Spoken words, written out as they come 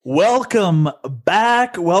Welcome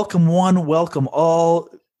back. Welcome one, welcome all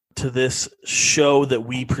to this show that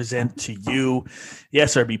we present to you, the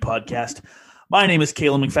SRB podcast. My name is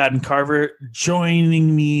Caleb McFadden Carver.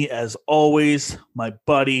 Joining me as always, my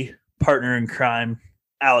buddy, partner in crime,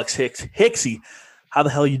 Alex Hicks. Hicksy, how the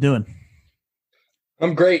hell are you doing?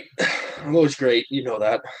 I'm great. I'm always great. You know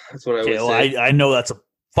that. That's what I always say. I know that's a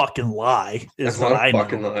fucking lie. That's not a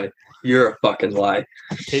fucking lie. You're a fucking lie.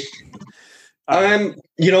 Okay. I'm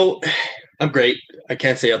great. I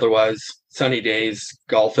can't say otherwise. Sunny days,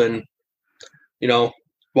 golfing,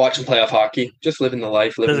 watching playoff hockey, just living the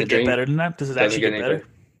life, living the dream. Does it get better than that? Does it actually get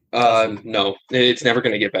better? No, it's never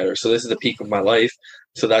going to get better. So this is the peak of my life.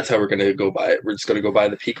 So that's how we're going to go by it. We're just going to go by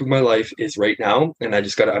the peak of my life is right now. And I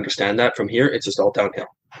just got to understand that from here, it's just all downhill.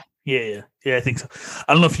 Yeah, I think so.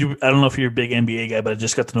 I don't know if you're a big NBA guy, but I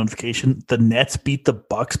just got the notification. The Nets beat the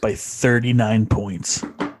Bucks by 39 points.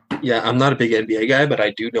 Yeah, I'm not a big NBA guy, but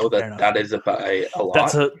I do know that is by a lot.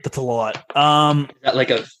 That's a lot. Is that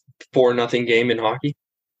like a 4-0 game in hockey?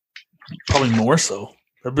 Probably more so.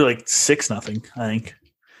 That'd be like 6-0, I think.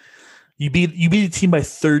 You beat a team by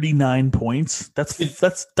 39 points.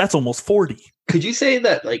 That's almost 40. Could you say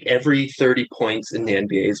that like every 30 points in the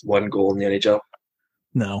NBA is one goal in the NHL?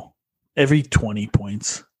 No, every 20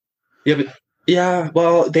 points. Yeah,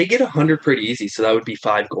 well, they get 100 pretty easy, so that would be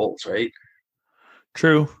 5 goals, right?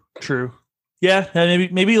 True. Yeah,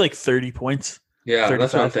 maybe like 30 points. Yeah, 35.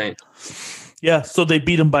 That's what I'm saying. Yeah, so they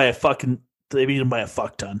beat him by a fuck ton. They beat him by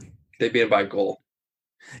a goal.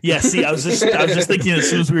 Yeah, see, I was just thinking as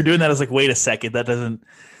soon as we were doing that, I was like, wait a second, that doesn't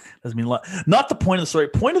mean a lot. Not the point of the story.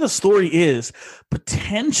 Point of the story is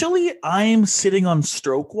potentially I'm sitting on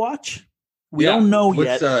stroke watch. We don't know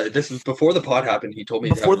yet. This was before the pod happened. He told me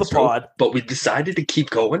before the pod, but we decided to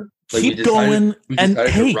keep going. We decided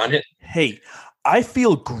to run it. Hey, I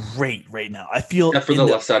feel great right now. I feel except for the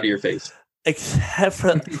left side of your face. Except for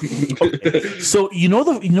okay. So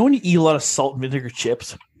when you eat a lot of salt and vinegar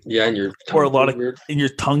chips, yeah, and your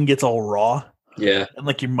tongue gets all raw, yeah, and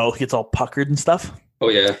like your mouth gets all puckered and stuff. Oh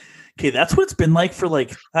yeah. Okay, that's what it's been like for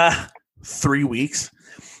like 3 weeks,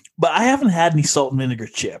 but I haven't had any salt and vinegar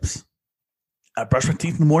chips. I brush my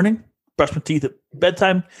teeth in the morning, brush my teeth at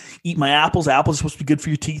bedtime, eat my apples. Apples are supposed to be good for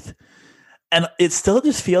your teeth. And it still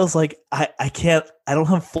just feels like I don't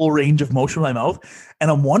have full range of motion in my mouth.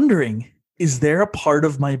 And I'm wondering, is there a part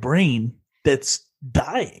of my brain that's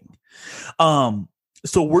dying?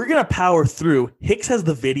 So we're going to power through. Hicks has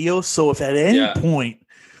the video. So if at any point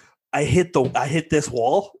I hit this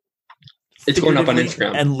wall, it's going up on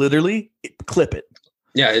Instagram and literally clip it.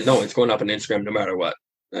 Yeah, it's going up on Instagram no matter what.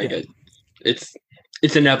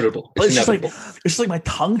 It's inevitable. It's just like my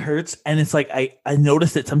tongue hurts, and it's like I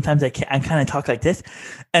notice that sometimes I kind of talk like this,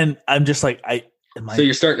 and I'm just like So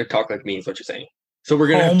you're starting to talk like me, is what you're saying. So we're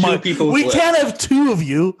gonna have 2 people. We can't have 2 of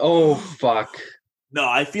you. Oh fuck! No,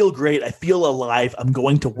 I feel great. I feel alive. I'm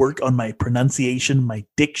going to work on my pronunciation, my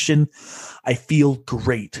diction. I feel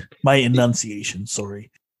great. My enunciation. Sorry.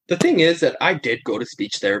 The thing is that I did go to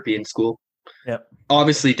speech therapy in school. Yep.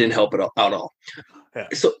 Obviously, didn't help at all. Yeah.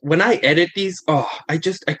 So when I edit these, I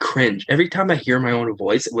cringe every time I hear my own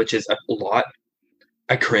voice, which is a lot.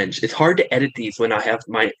 I cringe. It's hard to edit these when I have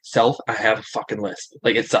myself. I have a fucking list.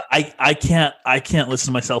 Like it's I can't listen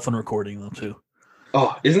to myself on recording them too.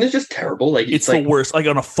 Oh, isn't it just terrible? Like it's the worst. Like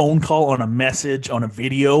on a phone call, on a message, on a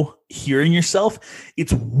video, hearing yourself,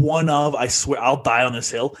 it's I swear I'll die on this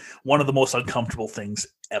hill, one of the most uncomfortable things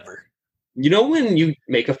ever. You know when you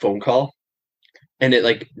make a phone call and it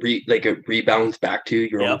it rebounds back to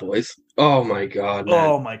your own voice. Oh my god! Man.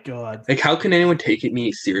 Oh my god! Like, how can anyone take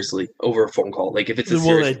me seriously over a phone call? Like, if it's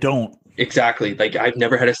they don't exactly. Like, I've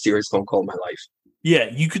never had a serious phone call in my life.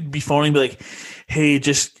 Yeah, you could be phoning and be like, "Hey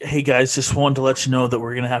guys, just wanted to let you know that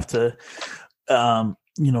we're gonna have to,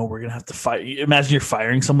 we're gonna have to fire." Imagine you're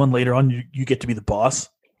firing someone later on. You get to be the boss,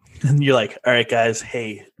 and you're like, "All right, guys,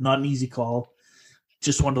 hey, not an easy call.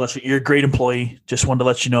 Just wanted to let you're a great employee. Just wanted to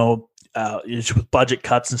let you know." With budget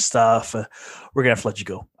cuts and stuff, we're gonna have to let you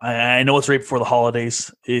go. I know it's right before the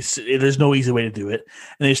holidays. There's no easy way to do it,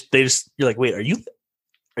 and they just you're like, wait, are you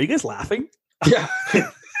guys laughing? Yeah,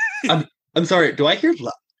 I'm sorry. Do I hear?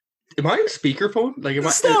 Am I on speakerphone? Like, am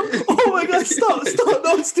stop! Oh my god! Stop!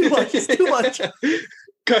 No, it's too much. It's too much.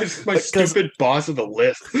 Guys, my stupid boss of the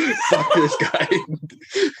list. Fuck this guy.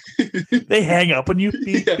 They hang up on you.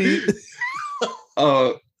 Beep, beep.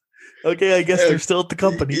 Okay, I guess they're still at the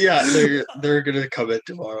company. Yeah, they're gonna come in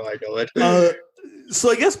tomorrow. I know it. So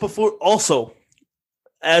I guess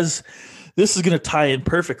as this is gonna tie in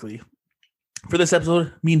perfectly for this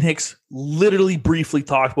episode, me and Hicks literally briefly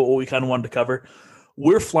talked about what we kind of wanted to cover.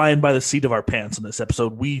 we're flying by the seat of our pants in this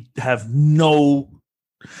episode. We have no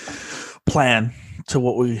plan to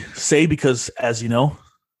what we say because, as you know,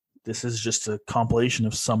 this is just a compilation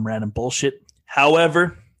of some random bullshit.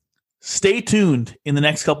 However, stay tuned in the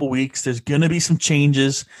next couple weeks. There's going to be some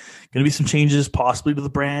changes. Possibly to the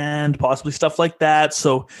brand, possibly stuff like that.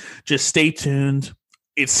 So just stay tuned.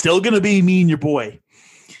 It's still going to be me and your boy.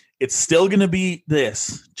 It's still going to be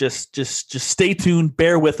this. Just stay tuned.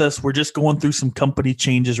 Bear with us. We're just going through some company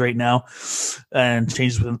changes right now and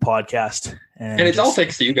changes within the podcast. And it's all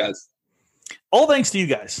thanks to you guys. All thanks to you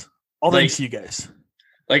guys. Thanks to you guys.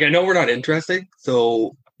 Like, I know we're not interesting,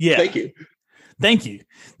 so yeah. Thank you.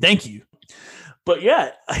 But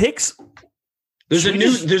yeah, Hicks. There's a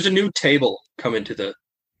new table coming to the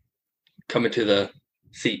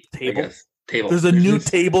seat. Table? I guess. Table. There's a new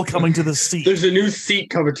table coming to the seat. There's a new seat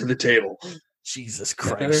coming to the table. Jesus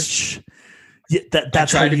Christ. Yeah,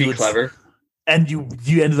 that's how you be clever. And you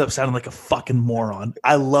ended up sounding like a fucking moron.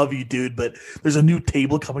 I love you, dude, but there's a new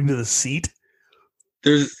table coming to the seat.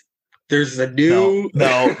 There's a new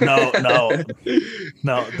No,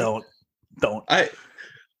 don't.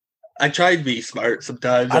 I try to be smart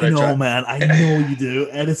sometimes. I know, man. I know you do.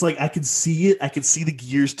 And it's like I can see it. I can see the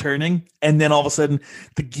gears turning. And then all of a sudden,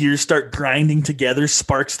 the gears start grinding together.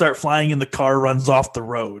 Sparks start flying and the car runs off the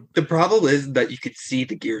road. The problem is that you could see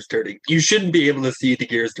the gears turning. You shouldn't be able to see the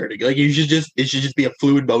gears turning. Like, it should just be a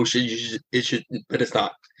fluid motion. But it's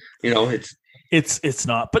not. You know, It's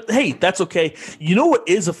not. But hey, that's okay. You know what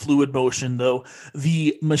is a fluid motion, though?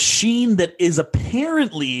 The machine that is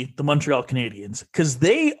apparently the Montreal Canadiens, because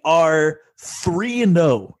they are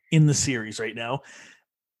 3-0 in the series right now.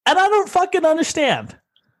 And I don't fucking understand.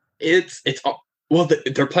 Well,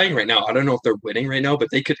 they're playing right now. I don't know if they're winning right now, but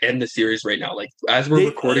they could end the series right now. Like, as we're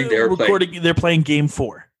recording, they're playing game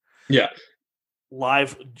 4. Yeah.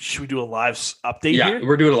 Live. Should we do a live update here? Yeah,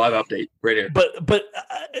 we're doing a live update right here. But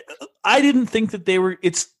I didn't think that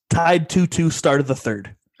it's tied 2-2 start of the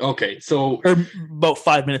third. Okay, so or about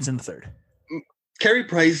 5 minutes in the third. Carey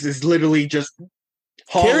Price is literally just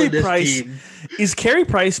Carey Price team. Is Carey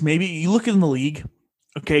Price. Maybe you look in the league.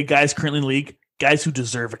 Okay, guys currently in the league, guys who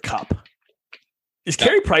deserve a cup. Is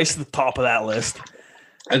Carey Price at the top of that list?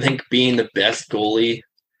 I think being the best goalie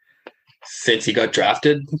since he got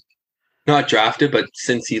drafted. Not drafted, but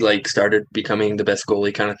since he started becoming the best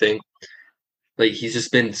goalie kind of thing. Like, he's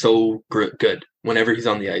just been so good whenever he's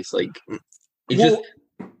on the ice.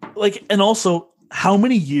 And also, how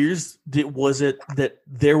many years was it that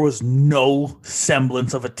there was no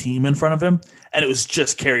semblance of a team in front of him, and it was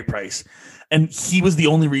just Carey Price, and he was the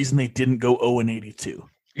only reason they didn't go 0-82.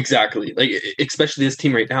 Exactly. Like, especially this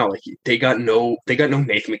team right now. Like, they got no Nathan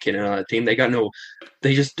McKinnon on the team.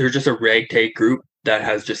 They're just a ragtag group that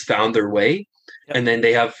has just found their way. Yep. And then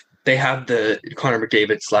they have the Connor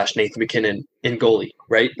McDavid / Nathan McKinnon in goalie,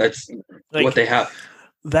 right? That's what they have.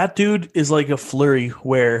 That dude is like a Fleury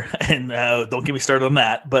where, and don't get me started on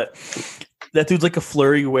that, but that dude's like a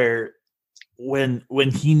Fleury where when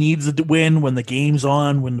he needs to win, when the game's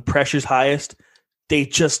on, when the pressure's highest, they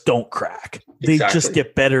just don't crack. They just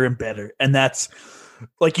get better and better. And that's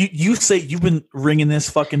like you say, you've been ringing this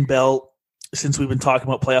fucking bell since we've been talking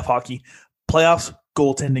about playoff hockey. Playoffs,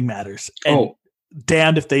 goaltending matters. And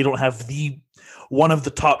damned if they don't have one of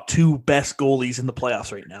the top 2 best goalies in the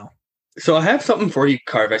playoffs right now. So I have something for you,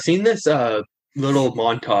 Carve. I seen this little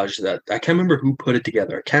montage that I can't remember who put it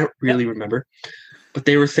together. I can't really remember. But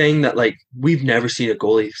they were saying that, like, we've never seen a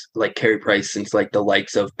goalie like Carey Price since, like, the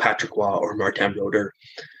likes of Patrick Waugh or Martin Brodeur.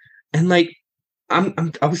 And, like, I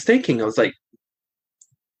was thinking, I was like,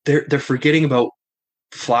 they're forgetting about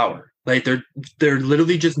Flower. Like, they're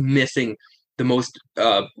literally just missing the most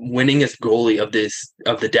winningest goalie of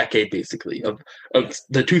the decade, basically, of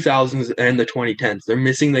the 2000s and the 2010s. They're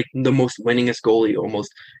missing, like, the most winningest goalie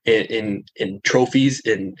almost in trophies,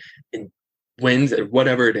 in wins, or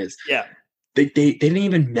whatever it is. Yeah. They didn't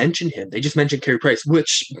even mention him. They just mentioned Carey Price,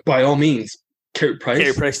 which, by all means, Carey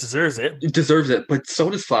Price deserves it. Deserves it, but so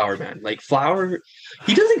does Flower, man. Like, Flower,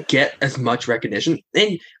 he doesn't get as much recognition.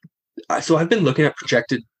 And so I've been looking at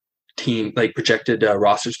projected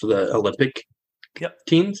rosters for the Olympic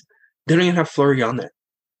teams. They don't even have Fleury on there.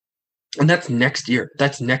 And that's next year.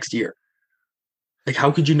 Like,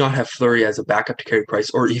 how could you not have Fleury as a backup to Carey Price,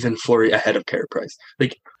 or even Fleury ahead of Carey Price?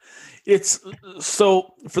 Like, it's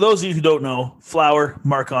so, for those of you who don't know, Flower,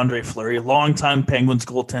 Marc-Andre Fleury, longtime Penguins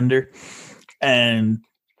goaltender and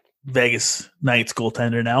Vegas Knights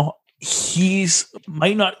goaltender now. He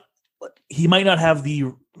might not have the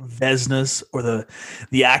Vezinas or the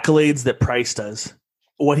accolades that Price does,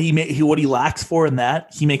 what he lacks for in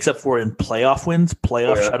that, he makes up for in playoff wins,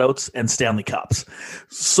 playoff shutouts, and Stanley Cups.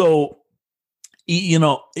 So,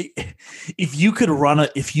 if you could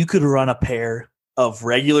run a pair of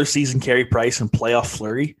regular season Carey Price and playoff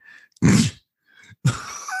Fleury,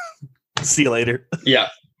 see you later. Yeah.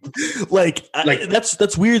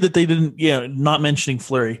 That's weird that they didn't, not mentioning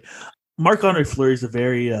Fleury. Marc-Andre Fleury is a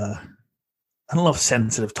very, I don't know if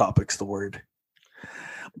sensitive topic's the word.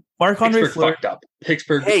 Marc-Andre Fleury fucked up.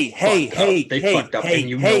 Pittsburgh. They fucked up,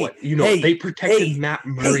 and know it. They protected Matt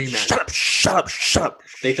Murray. Shut up.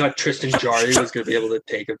 They thought Tristan Jarry was going to be able to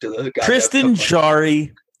take him to the guy. Tristan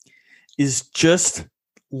Jarry is just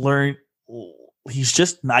learn. He's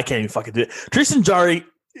just. I can't even fucking do it. Tristan Jarry.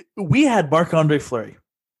 We had Marc-Andre Fleury,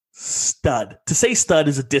 stud. To say stud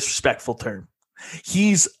is a disrespectful term.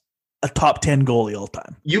 He's a top 10 goalie all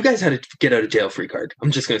time. You guys had a get out of jail free card. I'm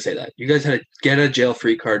just going to say that. You guys had a get out of jail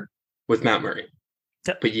free card with Matt Murray.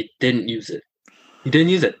 Yep. But you didn't use it. We didn't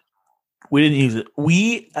use it.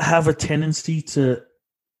 We have a tendency to,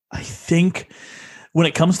 I think, when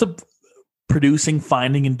it comes to producing,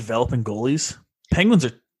 finding, and developing goalies, Penguins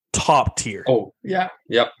are top tier. Oh, yeah.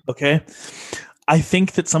 Yep. Okay. I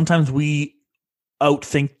think that sometimes we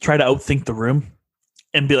try to outthink the room.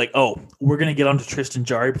 And be like, oh, we're going to get onto Tristan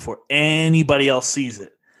Jarry before anybody else sees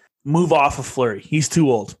it. Move off of Fleury. He's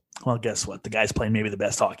too old. Well, guess what? The guy's playing maybe the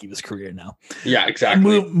best hockey of his career now. Yeah,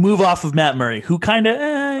 exactly. Move off of Matt Murray, who kind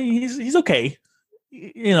of, he's okay.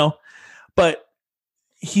 But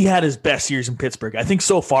he had his best years in Pittsburgh. I think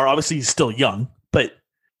so far, obviously he's still young, but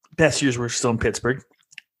best years were still in Pittsburgh.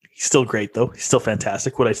 He's still great, though. He's still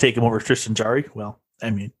fantastic. Would I take him over Tristan Jarry? Well, I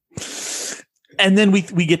mean... And then we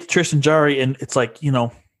get to Tristan Jarry, and it's like,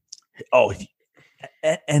 and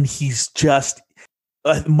he's just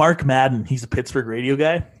Mark Madden. He's a Pittsburgh radio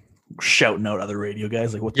guy, shouting out other radio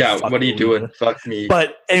guys like, "What? The fuck what are you doing? Fuck me!"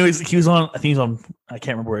 But anyways, he was on. I think he's on. I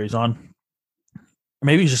can't remember where he's on. Or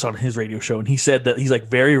maybe he's just on his radio show, and he said that he's like,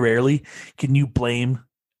 very rarely can you blame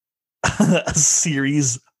a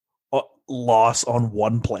series loss on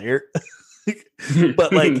one player,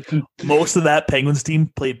 but like most of that Penguins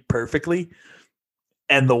team played perfectly.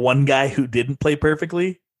 And the one guy who didn't play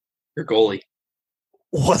perfectly, your goalie,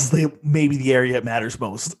 was maybe the area that matters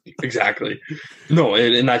most. Exactly. No,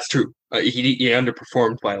 and that's true. He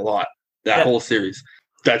underperformed by a lot that whole series.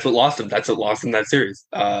 That's what lost him. That's what lost him that series.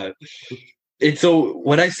 And so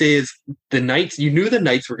what I say is the Knights. You knew the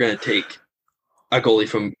Knights were going to take a goalie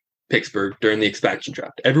from Pittsburgh during the expansion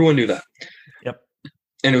draft. Everyone knew that. Yep.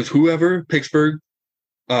 And it was whoever Pittsburgh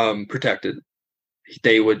protected,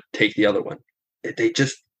 they would take the other one. They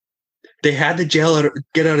had the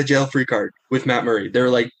get out of jail free card with Matt Murray. They were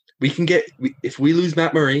like, if we lose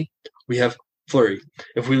Matt Murray, we have Fleury.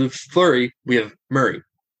 If we lose Fleury, we have Murray.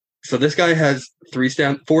 So this guy has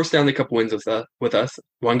 4 Stanley Cup wins with us.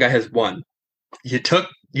 One guy has 1. You took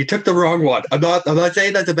the wrong one. I'm not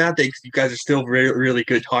saying that's a bad thing. You guys are still really, really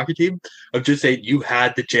good hockey team. I'm just saying you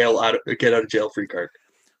had the get out of jail free card.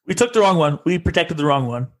 We took the wrong one. We protected the wrong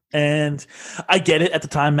one. And I get it. At the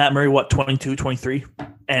time, Matt Murray, 22, 23,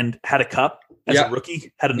 and had a cup as a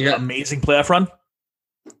rookie, had an amazing playoff run.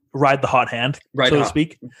 Ride the hot hand, so to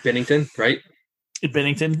speak. Bennington, right? In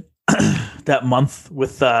Bennington, that month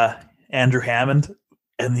with Andrew Hammond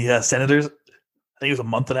and the Senators, I think it was a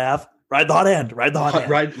month and a half. Ride the hot hand. Ride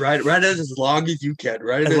it as long as you can.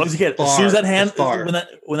 Right as long as you can. As soon as that hand,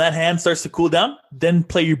 when that hand starts to cool down, then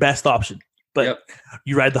play your best option. But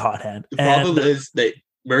you ride the hot hand. The problem is that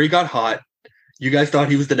Murray got hot. You guys thought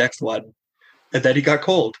he was the next one. And then he got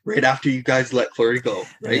cold right after you guys let Fleury go.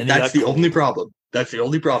 Right? That's the only problem. That's the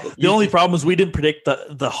only problem. The only problem is we didn't predict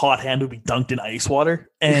the hot hand would be dunked in ice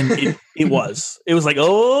water. And it was. It was like,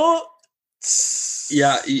 oh.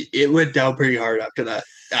 Yeah, it went down pretty hard after that.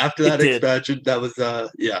 After that expansion, that was,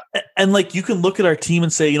 And like you can look at our team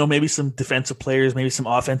and say, maybe some defensive players, maybe some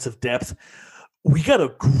offensive depth. We got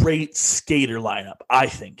a great skater lineup, I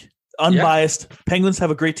think. Unbiased. Penguins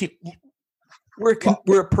have a great team. We're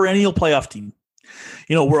a perennial playoff team.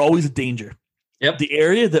 We're always a danger. Yep. The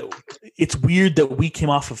area that it's weird that we came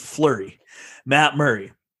off of Fleury, Matt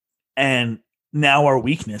Murray, and now our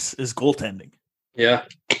weakness is goaltending. Yeah.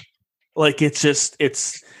 Like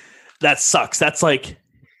that sucks. That's like,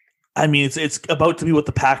 it's about to be what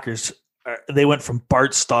the Packers are. They went from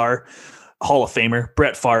Bart Starr, Hall of Famer,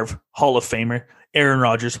 Brett Favre, Hall of Famer, Aaron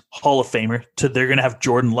Rodgers, Hall of Famer, to they're going to have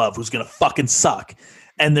Jordan Love, who's going to fucking suck.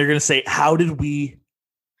 And they're going to say, how did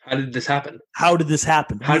this happen? How did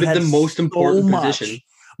the most important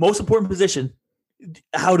position,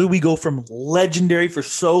 how do we go from legendary for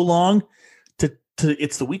so long to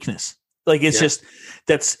it's the weakness? Like, it's just,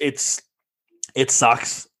 It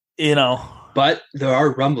sucks, But there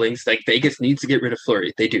are rumblings like Vegas needs to get rid of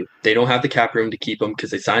Fleury. They do. They don't have the cap room to keep him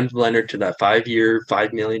because they signed Leonard to that 5-year,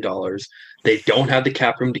 $5 million. They don't have the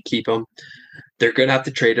cap room to keep him. They're going to have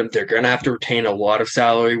to trade him. They're going to have to retain a lot of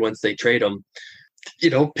salary once they trade him.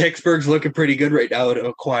 Pittsburgh's looking pretty good right now to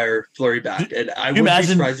acquire Fleury back, and I wouldn't be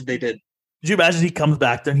surprised if they did. Did you imagine he comes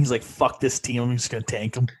back there and he's like, fuck this team, I'm just going to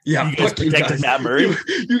tank him? Yeah, you guys protected Matt Murray.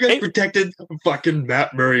 You guys protected fucking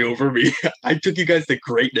Matt Murray over me. I took you guys to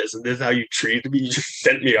greatness, and this is how you treated me. You just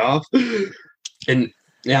sent me off. And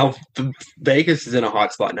now Vegas is in a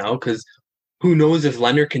hot spot now because who knows if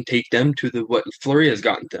Leonard can take them to what Fleury has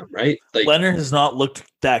gotten them, right? Like Leonard has not looked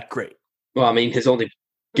that great. Well, I mean, his only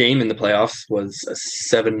game in the playoffs was a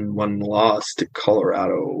 7-1 loss to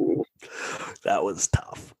Colorado. That was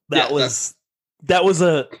tough. That was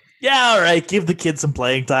all right, give the kid some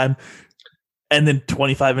playing time. And then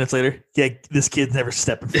 25 minutes later, this kid's never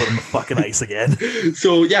stepping foot on the fucking ice again.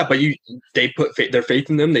 So, but they put their faith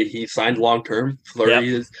in them. He signed long-term. Fleury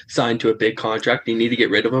is signed to a big contract. You need to get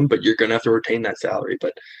rid of him, but you're going to have to retain that salary.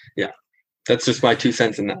 But, yeah, that's just my 2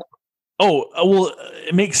 cents in that. Oh, well,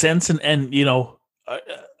 it makes sense. And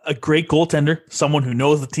a great goaltender, someone who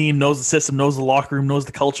knows the team, knows the system, knows the locker room, knows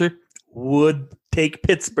the culture, would take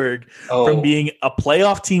Pittsburgh from being a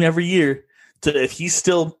playoff team every year to, if he's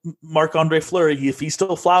still Marc-Andre Fleury, if he's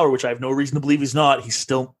still Flower, which I have no reason to believe he's not, he's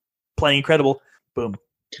still playing incredible. Boom.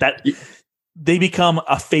 They become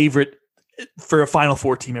a favorite for a Final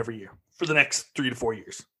Four team every year for the next 3 to 4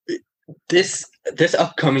 years. This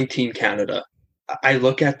upcoming Team Canada, I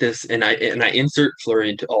look at this and I insert Fleury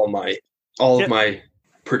into all of my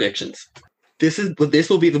predictions. This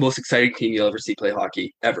will be the most exciting team you'll ever see play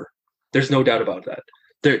hockey ever. There's no doubt about that.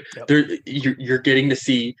 You're getting to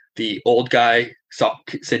see the old guy,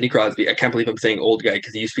 Sidney Crosby. I can't believe I'm saying old guy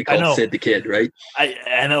because he used to be called Sid the Kid, right?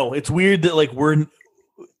 I know. It's weird that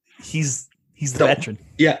he's the veteran.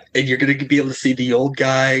 Yeah, and you're going to be able to see the old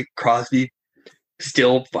guy, Crosby,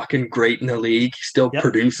 still fucking great in the league. He still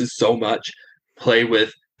produces so much. Play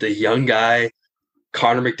with the young guy,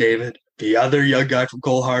 Connor McDavid, the other young guy from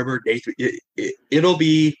Cole Harbour, Nathan. It'll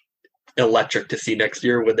be electric to see next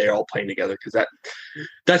year when they're all playing together because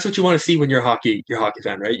that's what you want to see when you're a hockey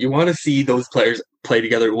fan, right? You want to see those players play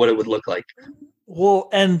together, what it would look like. Well,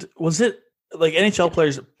 and was it like NHL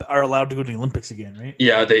players are allowed to go to the Olympics again, right?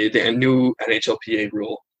 Yeah, they new NHLPA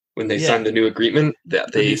rule when they signed the new agreement. The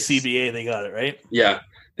new CBA, they got it, right? Yeah,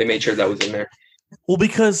 they made sure that was in there. Well,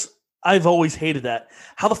 because I've always hated that.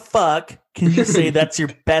 How the fuck can you say that's your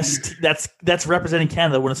best? That's representing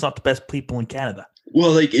Canada when it's not the best people in Canada?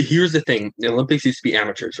 Well, here's the thing: the Olympics used to be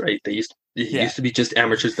amateurs, right? It used to be just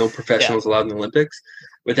amateurs, no professionals allowed in the Olympics.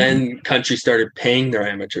 But then countries started paying their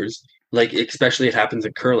amateurs. Especially it happens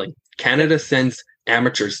in curling. Canada sends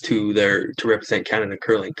amateurs to represent Canada in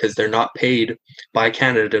curling because they're not paid by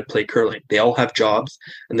Canada to play curling. They all have jobs,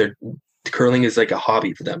 and curling is like a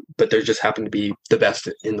hobby for them, but they just happen to be the best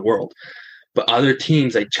in the world. But other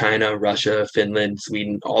teams like China, Russia, Finland,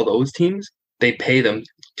 Sweden, all those teams, they pay them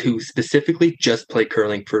to specifically just play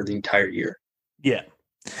curling for the entire year. Yeah.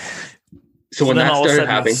 So when that started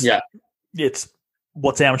happening, it's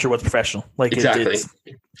what's amateur, what's professional. Exactly. This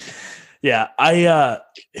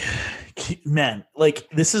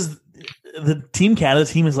is the Team Canada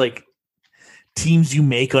team is like teams you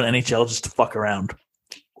make on NHL just to fuck around.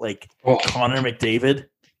 Connor McDavid,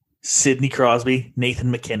 Sidney Crosby,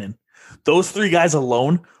 Nathan McKinnon. Those three guys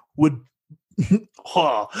alone would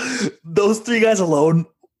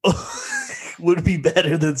would be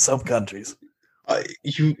better than some countries.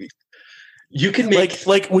 You can make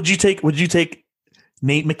would you take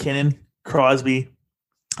Nate McKinnon, Crosby?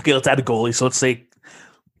 Okay, let's add a goalie. So let's say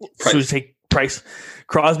Price. So we take Price,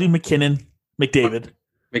 Crosby, McKinnon, McDavid,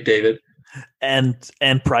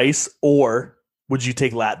 and Price, or would you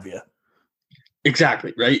take Latvia?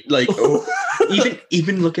 Exactly, right?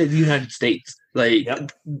 Even look at the United States.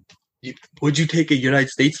 Would you take a United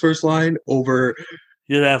States first line over?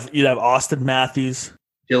 You'd have Austin Matthews,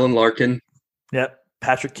 Dylan Larkin. Yep,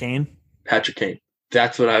 Patrick Kane.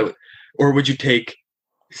 That's what I would. Or would you take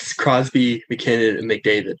Crosby, McKinnon, and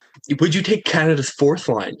McDavid? Would you take Canada's fourth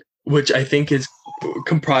line, which I think is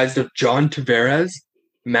comprised of John Tavares,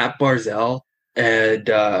 Matt Barzal, and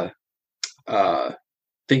I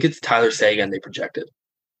think it's Tyler Seguin they projected.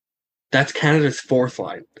 That's Canada's fourth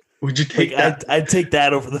line. Would you take that? I'd take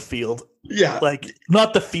that over the field. Yeah.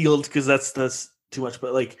 Not the field because that's too much,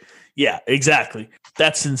 but yeah, exactly.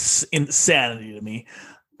 That's insanity to me.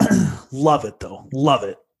 Love it though. Love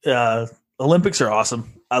it. Olympics are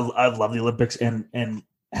awesome. I love the Olympics and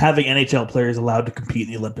having NHL players allowed to compete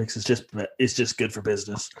in the Olympics is just good for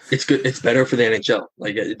business. It's good. It's better for the NHL.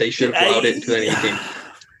 Like they should have allowed it into any team.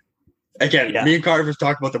 Again, me and Carver's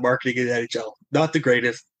talked about the marketing of the NHL. Not the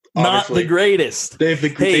greatest. Obviously. Not the greatest. They have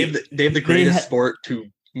the greatest sport to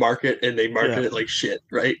market, and they market it like shit,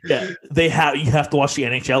 right? Yeah, you have to watch the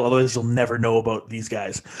NHL, otherwise you'll never know about these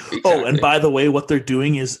guys. Exactly. Oh, and by the way, what they're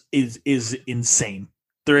doing is insane.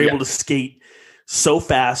 They're able to skate so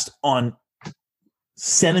fast on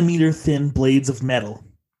centimeter thin blades of metal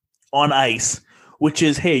on ice, which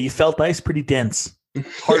is, hey, you felt ice, pretty dense,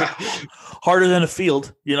 harder than a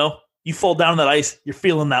field. You know, you fall down that ice, you're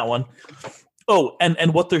feeling that one. Oh,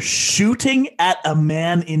 and what they're shooting at a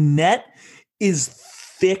man in net is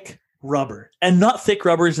thick rubber, and not thick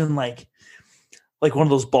rubbers in like one of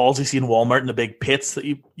those balls you see in Walmart in the big pits that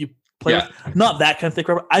you play with. Not that kind of thick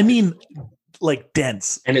rubber. I mean, like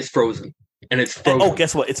dense, and it's frozen.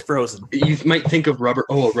 Guess what? It's frozen. You might think of rubber.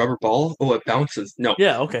 Oh, a rubber ball. Oh, it bounces. No.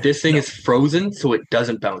 Yeah. Okay. This thing is frozen, so it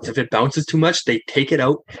doesn't bounce. If it bounces too much, they take it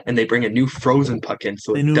out and they bring a new frozen puck in,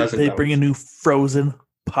 so it doesn't. They bring a new frozen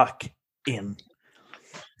puck in.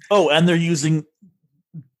 Oh, and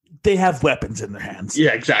they have weapons in their hands.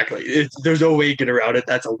 Yeah, exactly. There's no way you get around it.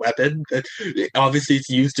 That's a weapon. Obviously, it's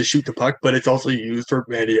used to shoot the puck, but it's also used for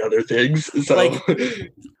many other things. So,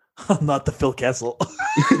 not the Phil Kessel.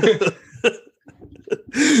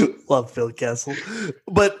 Love Phil Kessel,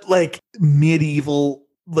 but like medieval,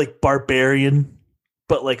 like barbarian,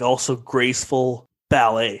 but like also graceful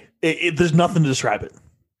ballet. There's nothing to describe it.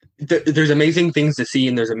 There's amazing things to see,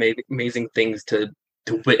 and there's amazing things to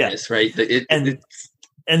witness, right?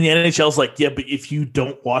 And the NHL's like, yeah, but if you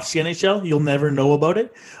don't watch the NHL, you'll never know about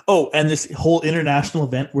it. Oh, and this whole international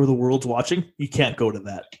event where the world's watching, you can't go to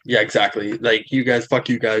that. Yeah, exactly. Like, fuck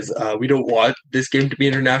you guys. We don't want this game to be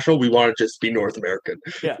international. We want it just to be North American.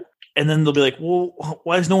 Yeah. And then they'll be like, well,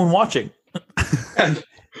 why is no one watching?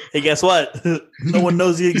 Hey, guess what? No one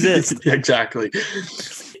knows you exist. Exactly.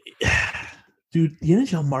 Dude, the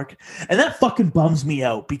NHL market. And that fucking bums me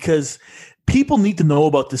out because people need to know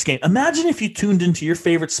about this game. Imagine if you tuned into your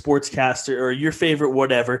favorite sportscaster or your favorite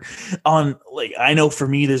whatever on, like, I know for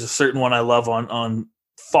me, there's a certain one I love on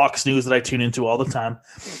Fox News that I tune into all the time.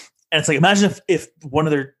 And it's like, imagine if one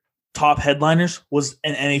of their top headliners was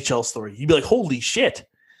an NHL story. You'd be like, holy shit.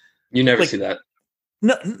 You never see that.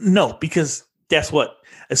 No, because guess what?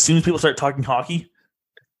 As soon as people start talking hockey,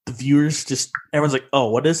 the viewers everyone's like, oh,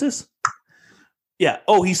 what is this? Yeah.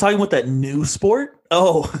 Oh, he's talking about that new sport?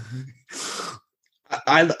 Oh.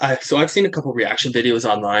 So I've seen a couple reaction videos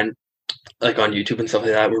online, like on YouTube and stuff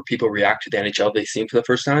like that, where people react to the NHL they've seen for the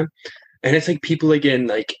first time. And it's like people like in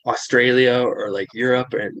like Australia or like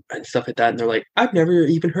Europe and stuff like that. And they're like, I've never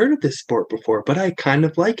even heard of this sport before, but I kind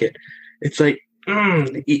of like it. It's like,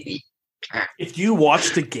 if you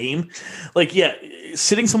watch the game, like, yeah,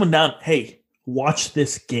 sitting someone down, hey, watch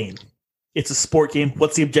this game. It's a sport game.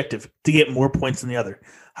 What's the objective? To get more points than the other.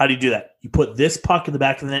 How do you do that? You put this puck in the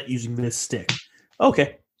back of the net using this stick.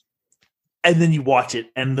 Okay. And then you watch it.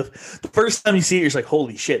 And the first time you see it, you're just like,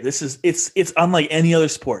 holy shit, it's unlike any other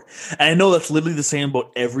sport. And I know that's literally the same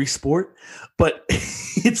about every sport, but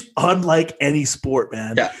it's unlike any sport,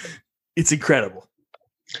 man. Yeah. It's incredible.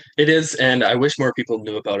 It is, and I wish more people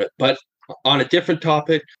knew about it. But on a different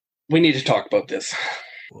topic, we need to talk about this.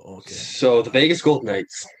 Okay. So the Vegas Golden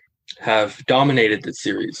Knights have dominated the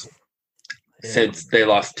series since they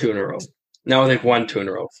lost 2 in a row. Now they've won 2 in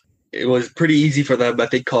a row. It was pretty easy for them. I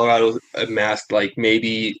think Colorado amassed like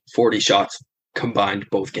maybe 40 shots combined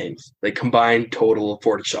both games. They combined total of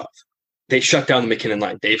 40 shots. They shut down the McKinnon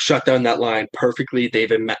line. They've shut down that line perfectly. They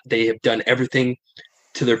have done everything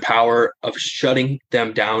to their power of shutting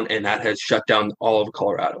them down, and that has shut down all of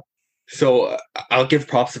Colorado. So I'll give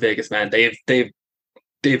props to Vegas, man.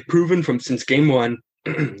 They've proven since game 1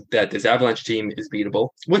 that this Avalanche team is beatable.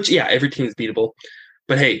 Which, yeah, every team is beatable.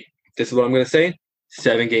 But hey, this is what I'm going to say.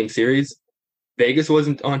 7-game series. Vegas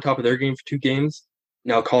wasn't on top of their game for 2 games.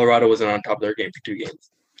 Now Colorado wasn't on top of their game for 2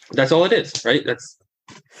 games. That's all it is, right?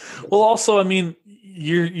 Well, also, I mean,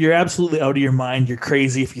 you're absolutely out of your mind. You're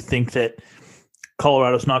crazy if you think that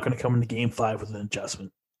Colorado's not going to come into game 5 with an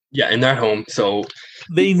adjustment. Yeah, and they're home, so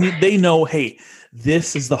they know, hey,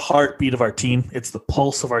 this is the heartbeat of our team. It's the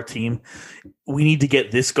pulse of our team. We need to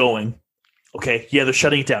get this going. Okay, yeah, they're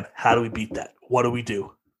shutting it down. How do we beat that? What do we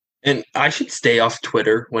do? And I should stay off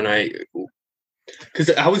Twitter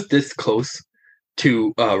because I was this close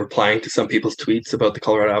to replying to some people's tweets about the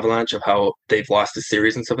Colorado Avalanche of how they've lost the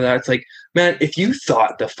series and stuff like that. It's like, man, if you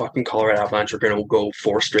thought the fucking Colorado Avalanche were going to go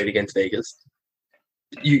 4 straight against Vegas,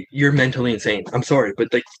 you're mentally insane. I'm sorry,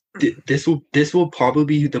 but like this will probably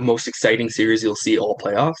be the most exciting series you'll see all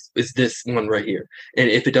playoffs. Is this one right here? And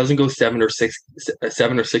if it doesn't go 7 or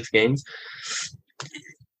 6 games,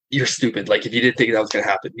 you're stupid. Like if you didn't think that was going to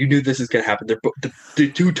happen, you knew this is going to happen. They're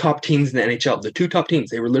the two top teams in the NHL. The two top teams.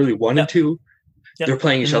 They were literally 1 and 2. Yep. They're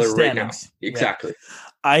playing each other right now. Exactly.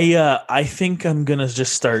 Yep. I think I'm gonna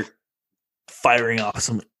just start firing off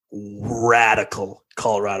some radical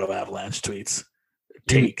Colorado Avalanche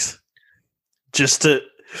takes, just to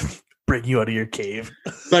bring you out of your cave,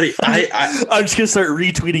 buddy. I'm just gonna start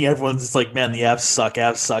retweeting everyone's. It's like, man, the Avs suck.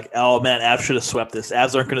 Oh man, Avs should have swept this.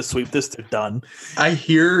 Avs aren't gonna sweep this. They're done. I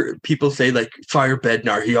hear people say like, fire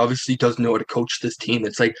Bednar. He obviously doesn't know how to coach this team.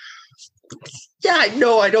 It's like, yeah,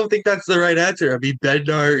 no, I don't think that's the right answer. I mean,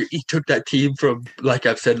 Bednar, he took that team from, like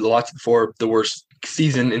I've said lots before, the worst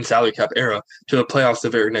season in salary cap era to the playoffs the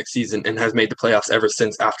very next season, and has made the playoffs ever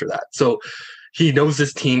since after that. So he knows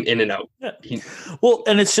this team in and out. Yeah. Well,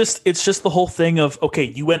 and it's just the whole thing of, okay,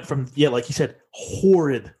 you went from, like you said,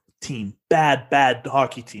 horrid team, bad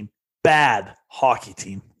hockey team, bad hockey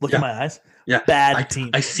team. Look at my eyes. Yeah. Bad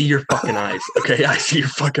team. I see your fucking eyes. Okay. I see your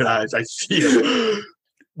fucking eyes. I see them.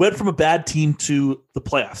 Went from a bad team to the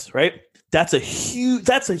playoffs, right? That's a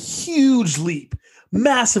huge leap.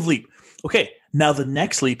 Massive leap. Okay. Now the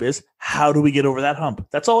next leap is, how do we get over that hump?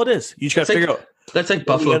 That's all it is. You just got to figure out. That's like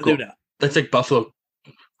Buffalo. That's like Buffalo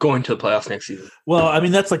going to the playoffs next season. Well, I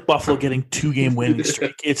mean, that's like Buffalo getting 2-game winning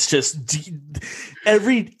streak. It's just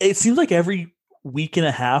it seems like every week and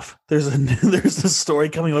a half there's a story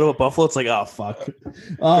coming out about Buffalo. It's like, oh fuck,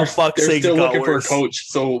 fuck's sake, they're still looking for a coach.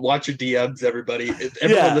 So watch your DMs, everybody.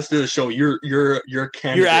 Everyone listening to the show, you're a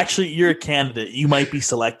candidate. You're a candidate. You might be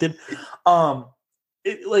selected.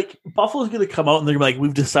 Like Buffalo's going to come out and they're like,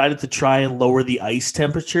 we've decided to try and lower the ice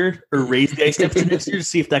temperature or raise the ice temperature next year to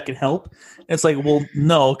see if that can help. And it's like, well,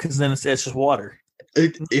 no, because then it's just water.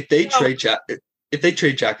 If they trade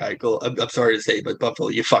Jack Eichel, I'm sorry to say, but Buffalo,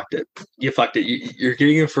 you fucked it. You're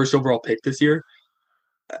getting a first overall pick this year.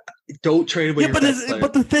 Don't trade away. Yeah,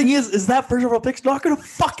 but the thing is that first overall pick's not going to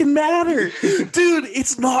fucking matter, dude.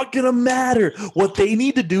 It's not going to matter. What they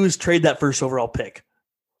need to do is trade that first overall pick.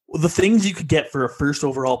 The things you could get for a first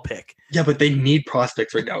overall pick. Yeah, but they need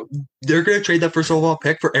prospects right now. They're going to trade that first overall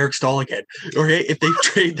pick for Eric Stahl again. Okay? If they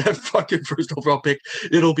trade that fucking first overall pick,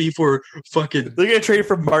 it'll be for fucking... They're going to trade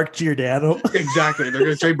for Mark Giordano. Exactly. They're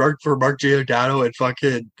going to trade Mark Giordano and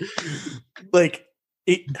fucking... Like...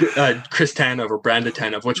 Chris Tanev or Brandon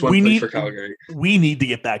Tanev. Which one plays for Calgary? We need to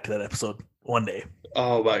get back to that episode one day.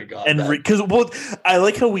 Oh, my God. And because I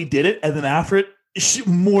like how we did it, and then after it,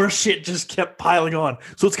 more shit just kept piling on.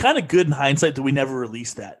 So it's kind of good in hindsight that we never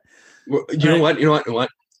released that. Well, you know what?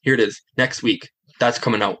 Here it is. Next week. That's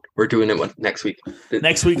coming out. We're doing it next week.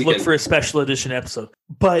 Next week, look for a special edition episode.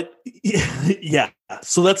 But yeah.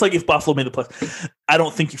 So that's like if Buffalo made the playoffs. I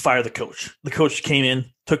don't think you fire the coach. The coach came in,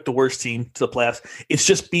 took the worst team to the playoffs. It's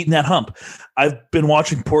just beating that hump. I've been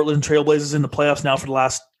watching Portland Trailblazers in the playoffs now for the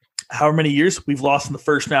last however many years. We've lost in the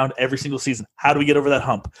first round every single season. How do we get over that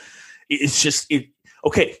hump? It's just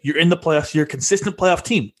okay, you're in the playoffs. You're a consistent playoff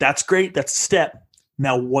team. That's great. That's a step.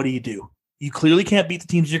 Now, what do? You clearly can't beat the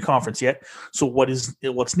teams in your conference yet. So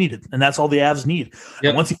what's needed? And that's all the Avs need.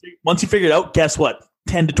 Yep. And once you figure it out, guess what?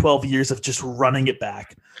 10 to 12 years of just running it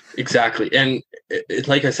back. Exactly. And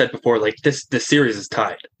like I said before, like this series is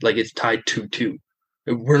tied. Like it's tied 2-2.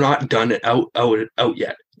 We're not done out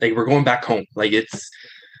yet. Like we're going back home. Like it's.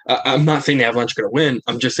 I'm not saying the Avalanche are going to win.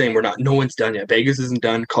 I'm just saying no one's done yet. Vegas isn't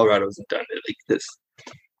done. Colorado isn't done. Like this.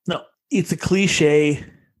 No, it's a cliche,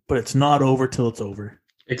 but it's not over till it's over.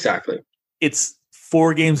 Exactly. It's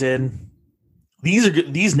 4 games in.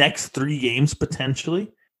 These next 3 games,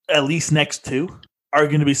 potentially, at least next 2, are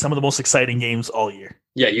going to be some of the most exciting games all year.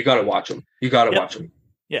 Yeah, you got to watch them. Watch them.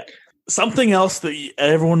 Yeah. Something else that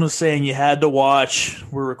everyone was saying you had to watch,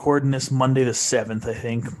 we're recording this Monday the 7th, I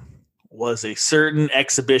think, was a certain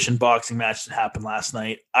exhibition boxing match that happened last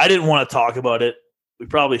night. I didn't want to talk about it. We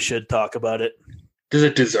probably should talk about it. Does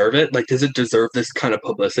it deserve it? Like, does it deserve this kind of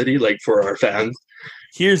publicity, like, for our fans?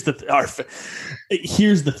 Here's the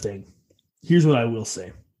thing. Here's what I will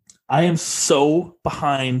say. I am so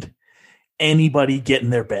behind anybody getting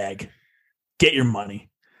their bag. Get your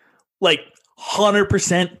money. Like,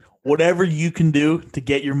 100%. Whatever you can do to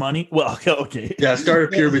get your money. Well, okay. Yeah, start a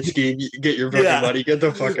pyramid scheme. Get your fucking money. Get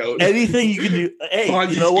the fuck out. Anything you can do. Hey,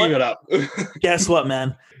 Ponzi, you know what? It up. Guess what,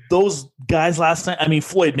 man? Those guys last night, I mean,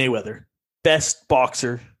 Floyd Mayweather, best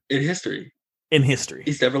boxer in history.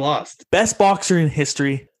 He's never lost. Best boxer in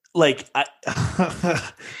history. Like,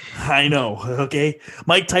 I know, okay?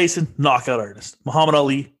 Mike Tyson, knockout artist. Muhammad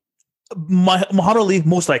Ali, Muhammad Ali,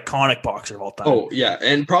 most iconic boxer of all time. Oh, yeah.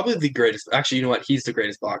 And probably the greatest. Actually, you know what? He's the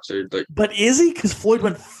greatest boxer. But is he? Because Floyd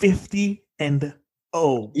went 50-0.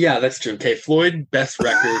 Yeah, that's true. Okay, Floyd, best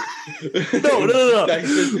record. No.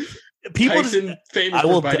 Tyson famous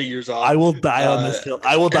for biting yours off. I will die on this hill.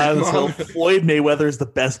 Floyd Mayweather is the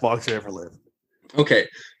best boxer ever lived. Okay.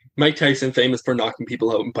 Mike Tyson, famous for knocking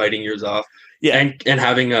people out and biting ears off. Yeah. And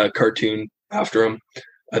having a cartoon after him.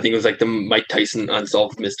 I think it was like the Mike Tyson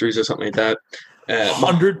Unsolved Mysteries or something like that.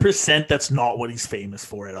 100% that's not what he's famous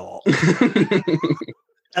for at all.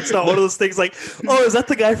 That's not one of those things like, oh, is that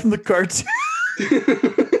the guy from the cartoon?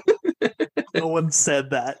 No one said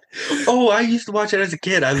that. Oh, I used to watch it as a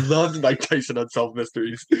kid. I loved Mike Tyson Unsolved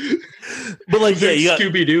Mysteries. But like, yeah, you got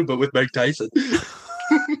Scooby-Doo, but with Mike Tyson.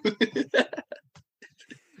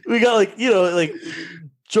 We got like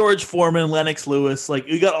George Foreman, Lennox Lewis, like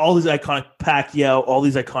we got all these iconic Pacquiao, all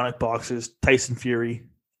these iconic boxers, Tyson Fury,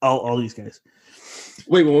 all these guys.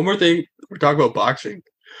 Wait, one more thing. We're talking about boxing.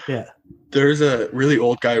 Yeah. There's a really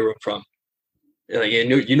old guy where I'm from. Like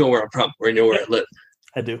you know where I'm from, or you know where I live.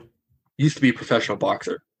 I do. He used to be a professional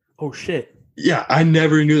boxer. Oh shit. Yeah, I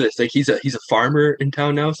never knew this. Like he's a farmer in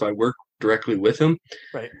town now, so I work directly with him.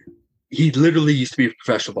 Right. He literally used to be a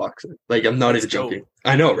professional boxer. Like I'm not even joking.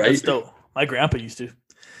 I know, right? That's dope. My grandpa used to.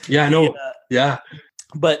 Yeah, I know. Yeah.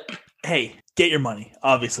 But hey, get your money,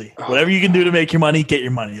 obviously. Whatever you can do to make your money, get your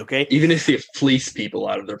money, okay? Even if you fleece people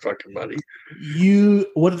out of their fucking money.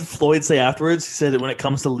 What did Floyd say afterwards? He said that when it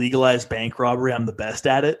comes to legalized bank robbery, I'm the best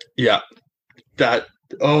at it. Yeah.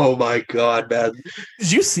 Oh my God, man.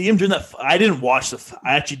 Did you see him during that? I didn't watch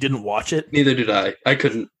I actually didn't watch it. Neither did I. I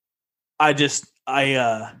couldn't.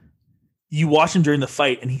 You watch him during the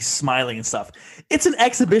fight and he's smiling and stuff. It's an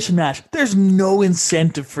exhibition match. There's no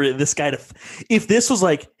incentive for this guy to. If this was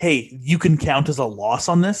like, hey, you can count as a loss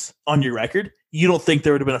on your record, you don't think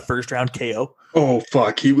there would have been a first round KO? Oh,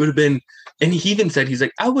 fuck. He would have been. And he even said, he's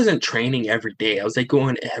like, I wasn't training every day. I was like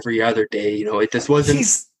going every other day. You know, like this wasn't.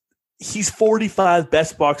 He's 45,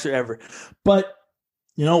 best boxer ever. But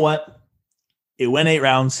you know what? It went 8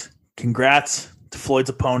 rounds. Congrats to Floyd's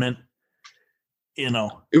opponent. You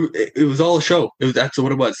know, it was all a show. That's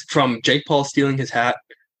what it was. From Jake Paul stealing his hat,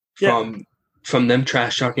 from them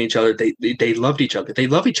trash talking each other. They loved each other. They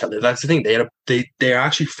love each other. That's the thing. They're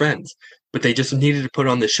actually friends, but they just needed to put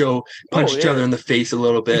on the show, punch each other in the face a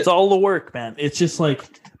little bit. It's all the work, man. It's just like,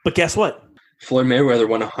 but guess what? Floyd Mayweather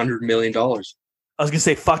won $100 million. I was gonna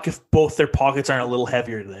say, fuck if both their pockets aren't a little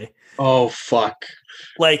heavier today. Oh fuck!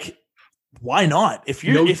 Like, why not? If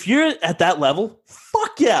you're at that level,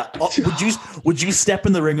 fuck yeah. Would you step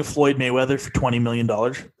in the ring with Floyd Mayweather for $20 million?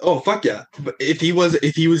 Oh fuck yeah! But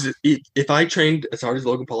if I trained as hard as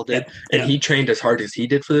Logan Paul did, and he trained as hard as he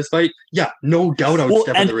did for this fight, yeah, no doubt I would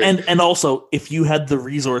step in the ring. And also, if you had the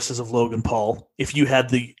resources of Logan Paul, if you had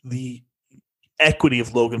the equity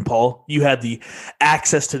of Logan Paul, you had the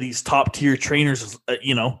access to these top tier trainers,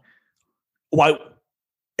 why?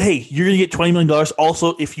 Hey, you're going to get $20 million.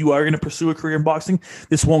 Also, if you are going to pursue a career in boxing,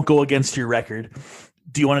 this won't go against your record.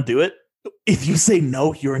 Do you want to do it? If you say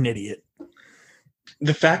no, you're an idiot.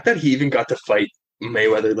 The fact that he even got to fight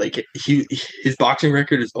Mayweather, like his boxing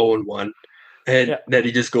record is 0-1, and that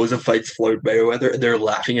he just goes and fights Floyd Mayweather, and they're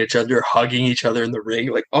laughing at each other, hugging each other in the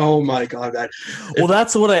ring. Like, oh my God, man. Well,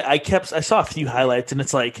 that's what I saw a few highlights, and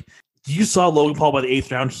it's like, you saw Logan Paul by the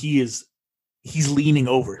 8th round. He's leaning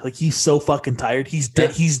over. Like, he's so fucking tired. He's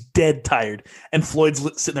dead. He's dead tired. And Floyd's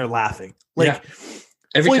sitting there laughing. Like,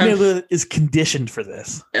 Floyd Mayweather is conditioned for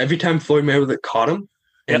this. Every time Floyd Mayweather caught him,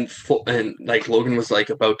 and like Logan was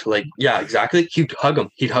like about to exactly. He'd hug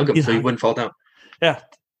him so he wouldn't fall down. Yeah.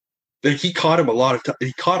 Like, he caught him a lot of time.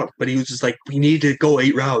 He caught him, but he was just like, we need to go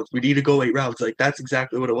 8 rounds. We need to go 8 rounds. Like, that's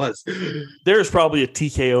exactly what it was. There's probably a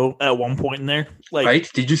TKO at one point in there. Like, right?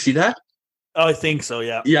 Did you see that? Oh, I think so,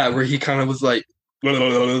 yeah. Yeah, where he kind of was like...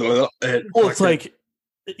 it's like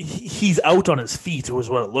he's out on his feet, was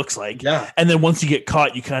what it looks like. Yeah. And then once you get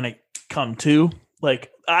caught, you kind of come to.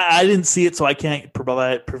 Like, I didn't see it, so I can't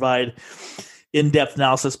provide in-depth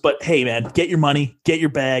analysis. But, hey, man, get your money, get your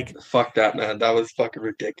bag. Fuck that, man. That was fucking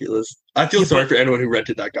ridiculous. I feel sorry for anyone who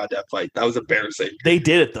rented that goddamn fight. That was embarrassing. They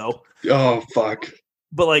did it, though. Oh, fuck.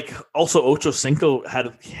 But, like, also Ocho Cinco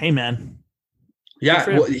hey, man. Yeah,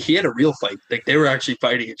 well, he had a real fight. Like, they were actually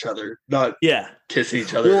fighting each other, not kissing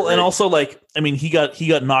each other. Well, and also, like, I mean, he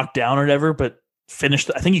got knocked down or whatever, but I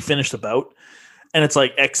think he finished the bout. And it's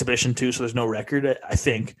like exhibition too, so there's no record, I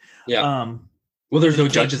think. Yeah. Well, there's no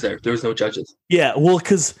judges there. There was no judges. Yeah, well,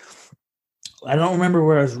 because I don't remember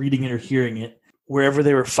where I was reading it or hearing it. Wherever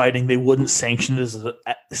they were fighting, they wouldn't sanction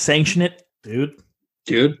it, dude.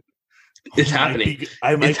 It's happening.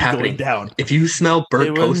 I might it's be happening. going down. If you smell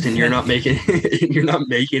burnt toast and you're not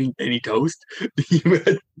making any toast,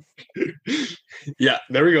 yeah,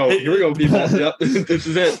 there we go. Here we go, people. Yep, this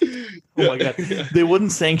is it. Oh my god, they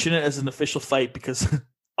wouldn't sanction it as an official fight because.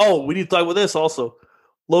 Oh, we need to talk about this also.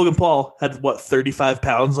 Logan Paul had 35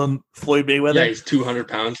 pounds on Floyd Mayweather. Yeah, he's 200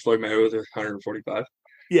 pounds. Floyd Mayweather 145.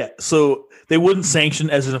 Yeah, so they wouldn't sanction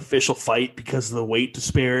as an official fight because of the weight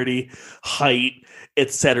disparity, height,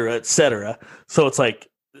 etc., etc. So it's like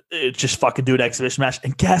just fucking do an exhibition match.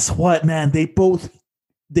 And guess what, man?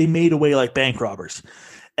 They made away like bank robbers.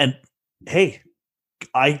 And hey,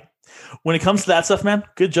 when it comes to that stuff, man,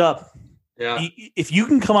 good job. Yeah. If you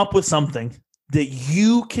can come up with something that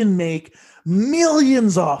you can make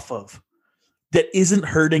millions off of that isn't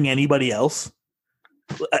hurting anybody else.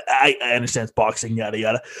 I understand it's boxing, yada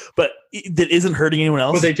yada, but that isn't hurting anyone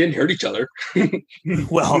else. Well, they didn't hurt each other.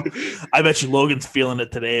 Well, I bet you Logan's feeling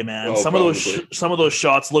it today, man. Some of those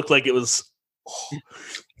shots looked like it was.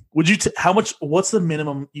 Would you? How much? What's the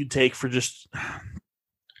minimum you take for just?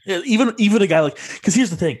 Even a guy like, because here's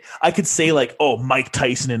the thing, I could say like, oh, Mike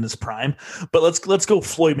Tyson in his prime, but let's go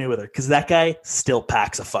Floyd Mayweather because that guy still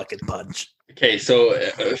packs a fucking punch. Okay, so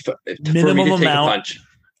minimum for me to take amount a punch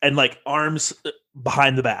and like arms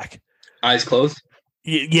behind the back, eyes closed.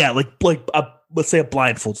 Yeah, like let's say a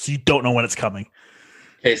blindfold, so you don't know when it's coming.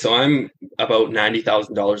 Okay, so I'm about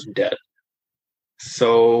 $90,000 in debt.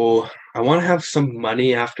 So I want to have some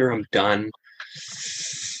money after I'm done.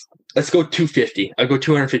 Let's go $250. I'll go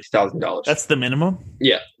 $250,000. That's the minimum?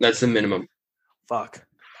 Yeah, that's the minimum. Fuck.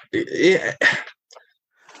 Yeah.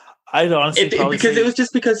 I'd honestly probably because it was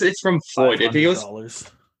just because it's from Floyd. If he goes,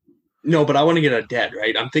 no, but I want to get out of debt,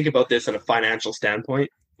 right? I'm thinking about this on a financial standpoint.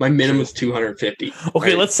 My minimum is $250.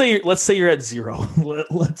 Okay, right? let's say you're at zero.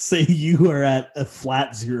 Let's say you are at a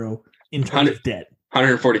flat zero in terms of debt.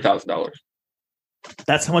 $140,000.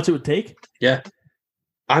 That's how much it would take? Yeah.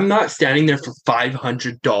 I'm not standing there for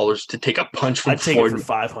 $500 to take a punch from Floyd. I'd take it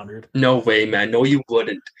for $500. No way, man. No, you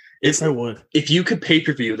wouldn't. Yes, I would. If you could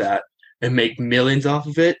pay-per-view that and make millions off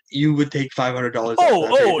of it, you would take $500.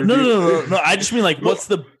 Oh, no. I just mean like, what's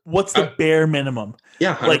the bare minimum?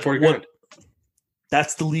 Yeah, 140 grand.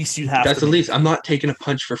 That's the least you'd have. That's the least. I'm not taking a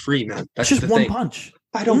punch for free, man. That's just one punch.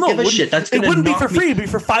 I don't give a shit. It wouldn't be for free. It'd be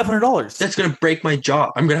for $500. That's gonna break my jaw.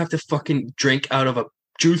 I'm gonna have to fucking drink out of a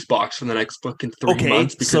juice box for the next fucking 3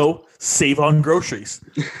 months. Okay, so save on groceries.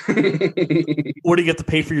 Or do you get to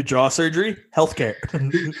pay for your jaw surgery? Healthcare.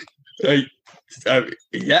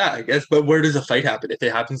 Yeah, I guess. But where does a fight happen? If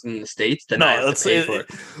it happens in the States, then I have to pay for it.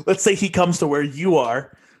 Let's say he comes to where you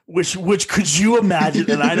are. Which could you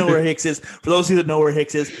imagine? And I know where Hicks is. For those of you that know where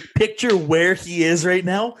Hicks is, picture where he is right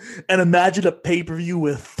now and imagine a pay-per-view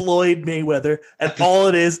with Floyd Mayweather, and all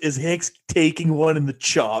it is Hicks taking one in the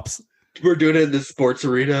chops. We're doing it in the sports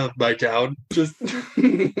arena of my town. Just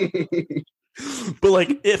but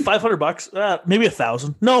like, if $500, maybe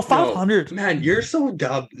 $1,000. No, $500. No, man, you're so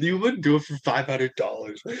dumb. You wouldn't do it for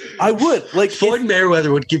 $500. I would. Like, Floyd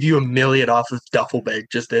Mayweather would give you $1 million off of duffel bag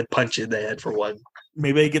just to punch you in the head for one.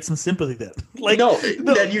 Maybe I get some sympathy then. Like, no,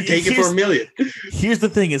 then you take it for $1 million. Here's the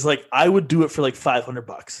thing: is like I would do it for like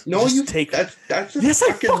 $500. No, just you take that's a yes,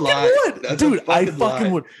 fucking I fucking lie. would, That's dude. I fucking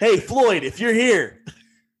lie. would. Hey, Floyd, if you're here,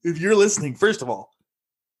 if you're listening, first of all,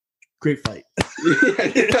 great fight.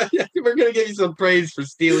 Yeah, we're gonna give you some praise for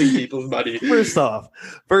stealing people's money. First off,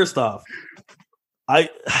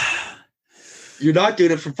 you're not doing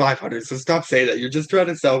it for $500, so stop saying that. You're just trying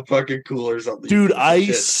to sound fucking cool or something. Dude, I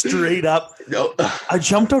straight up no. I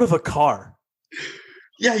jumped out of a car.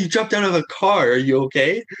 Yeah, you jumped out of a car. Are you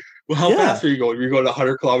okay? Well, how fast are you going? You're going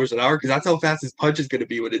 100 kilometers an hour? Because that's how fast his punch is going to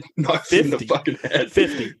be when it knocks 50, you in the fucking head.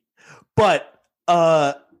 50. But,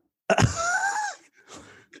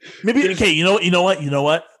 maybe, okay, you know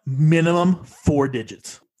what? Minimum 4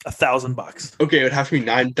 digits. $1,000. Okay, it would have to be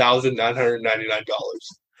 $9,999.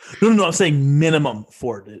 No, I'm saying minimum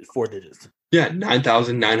 4 digits. Yeah,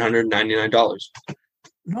 $9,999.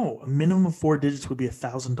 No, a minimum of 4 digits would be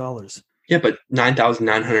 $1,000. Yeah, but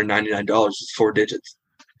 $9,999 is 4 digits.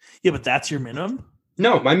 Yeah, but that's your minimum?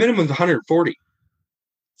 No, my minimum is 140.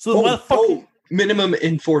 So minimum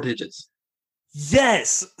in 4 digits.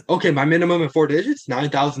 Yes. Okay, my minimum in 4 digits,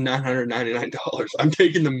 $9,999. I'm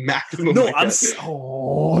taking the maximum. No,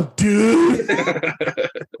 dude.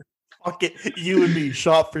 Fuck it, you and me,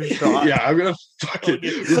 shot for shot. Yeah, I'm gonna fucking.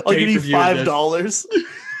 I'll give you $5,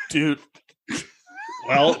 dude.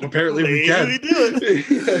 Well, apparently we can. We do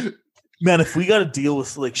it. Man, if we got to deal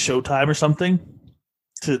with like Showtime or something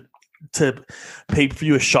to pay for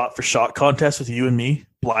you a shot for shot contest with you and me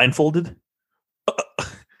blindfolded.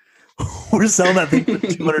 We're selling that thing for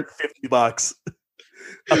 $250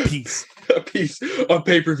 a piece. A piece on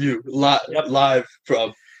pay-per-view live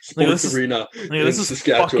from Sports Arena in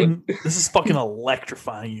Saskatchewan. This is fucking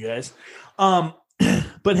electrifying, you guys.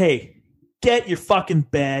 But hey, get your fucking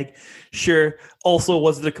bag. Sure. Also,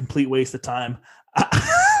 was it a complete waste of time?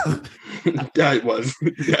 Yeah, it was.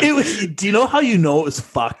 Yeah. It was. Do you know how you know it was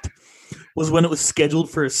fucked? Was when it was scheduled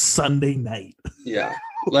for a Sunday night. Yeah.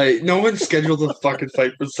 Like, no one scheduled a fucking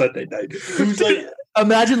fight for Sunday night. Dude,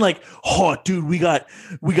 imagine like, oh, dude, we got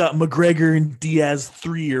McGregor and Diaz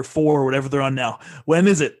 3 or 4 or whatever they're on now. When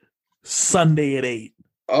is it? Sunday at 8.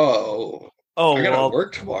 Oh, I gotta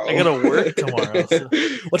work tomorrow. So,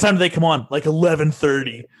 what time do they come on? Like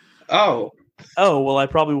 11:30. Oh, well, I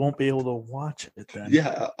probably won't be able to watch it then.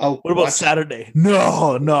 Yeah. What about Saturday?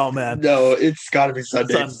 No, man. No, it's gotta be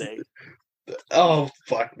Sunday. Oh,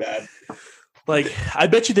 fuck, man. Like, I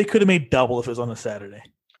bet you they could have made double if it was on a Saturday.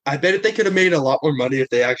 I bet they could have made a lot more money if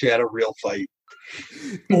they actually had a real fight.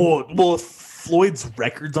 Well, if Floyd's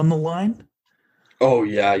record's on the line. Oh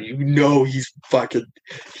yeah, he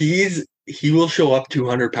will show up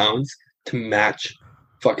 200 pounds to match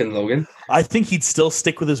fucking Logan. I think he'd still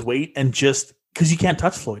stick with his weight and just because you can't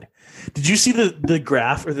touch Floyd. Did you see the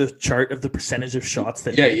graph or the chart of the percentage of shots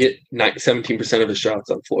that? Yeah, he hit 17% of his shots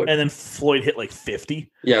on Floyd, and then Floyd hit like 50.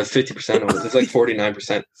 Yeah, it's 50% of it. It's like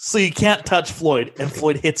 49%. So you can't touch Floyd, and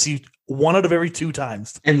Floyd hits you 1 out of every 2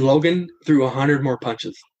 times. And Logan threw 100 more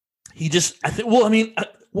punches.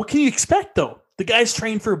 What can you expect though? The guy's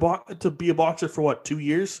trained to be a boxer for what, 2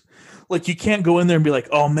 years? Like, you can't go in there and be like,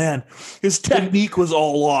 oh man, his technique was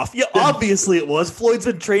all off. Yeah, obviously it was. Floyd's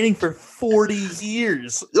been training for 40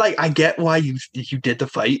 years. Like, I get why you did the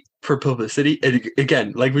fight for publicity. And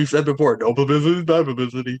again, like we've said before, no publicity is bad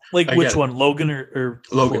publicity. Like, which one, Logan or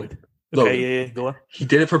Logan? Floyd? Logan. Okay, yeah, go on. He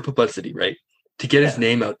did it for publicity, right? To get his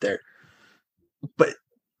name out there. But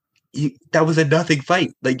that was a nothing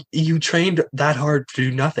fight. Like, you trained that hard to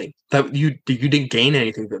do nothing. That you didn't gain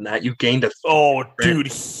anything from that. You gained dude,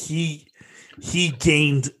 he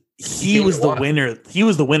gained. He was the winner. He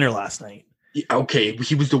was the winner last night. Okay,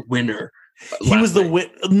 he was the winner. He was the win.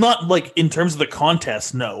 Not like in terms of the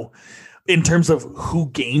contest. No, in terms of who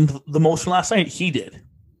gained the most from last night, he did.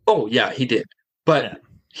 Oh yeah, he did. But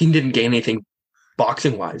he didn't gain anything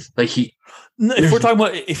boxing wise. Like if we're talking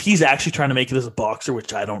about if he's actually trying to make it as a boxer,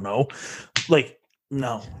 which I don't know, like,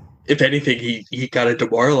 no. If anything, he kind of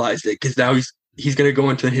demoralized it because now he's going to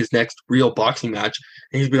go into his next real boxing match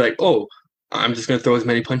and he's be like, oh, I'm just going to throw as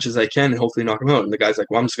many punches as I can and hopefully knock him out. And the guy's like,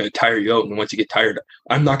 well, I'm just going to tire you out. And once you get tired,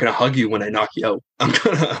 I'm not going to hug you when I knock you out. I'm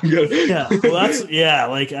gonna. Yeah,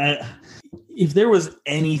 well, like, if there was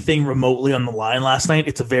anything remotely on the line last night,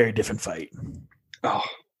 it's a very different fight. Oh,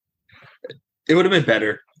 it would have been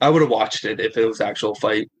better. I would have watched it if it was an actual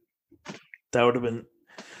fight. That would have been.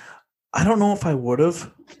 I don't know if I would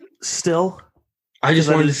have. Still, I just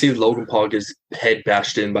wanted to see Logan Paul get his head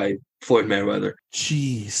bashed in by Floyd Mayweather.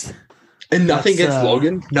 Jeez. And nothing against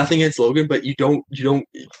Logan, but you don't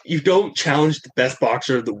challenge the best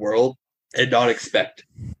boxer of the world and not expect.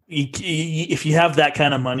 If you have that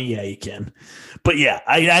kind of money, yeah, you can. But yeah,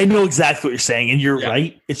 I know exactly what you're saying, and you're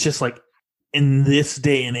right. It's just like in this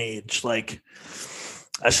day and age, like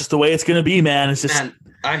that's just the way it's going to be, man. It's just. Man,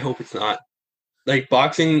 I hope it's not. Like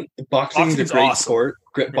boxing is a great sport.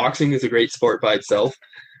 Boxing is a great sport by itself.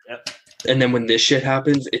 Yep. And then when this shit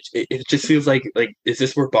happens, it just feels like is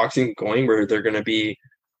this where boxing is going? Where they're going to be?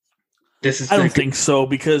 I don't think so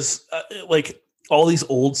because like all these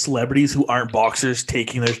old celebrities who aren't boxers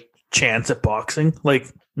taking their chance at boxing. Like,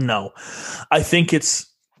 no, I think it's.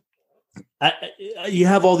 You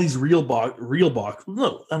have all these real box.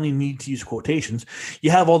 No, I mean, need to use quotations. You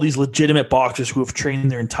have all these legitimate boxers who have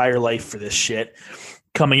trained their entire life for this shit,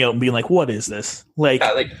 coming out and being like, "What is this?" Like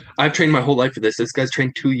I've trained my whole life for this. This guy's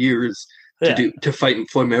trained 2 years to fight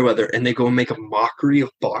Floyd Mayweather, and they go and make a mockery of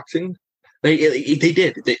boxing. Like they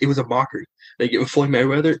did. It was a mockery. Like Floyd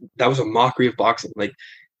Mayweather, that was a mockery of boxing. Like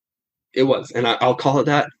it was, and I'll call it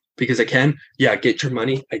that because I can. Yeah, get your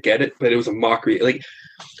money. I get it, but it was a mockery. Like.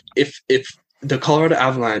 If the Colorado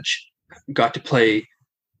Avalanche got to play,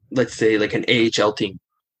 let's say, like an AHL team,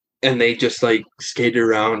 and they just like skated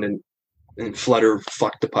around and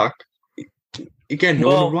fuck the puck, again, no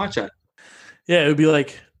one would watch that. Yeah, it'd be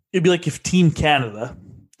like if Team Canada,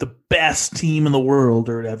 the best team in the world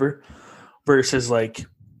or whatever, versus like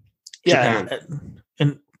Japan.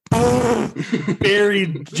 And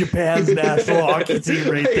buried Japan's national hockey team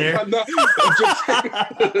right there. I'm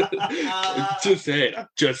just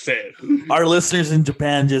saying. Our listeners in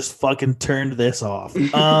Japan just fucking turned this off.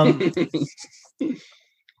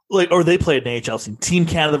 or they play an AHL team. Team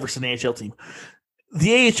Canada versus an AHL team.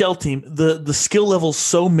 The AHL team, the skill level's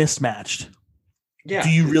so mismatched. Yeah. Do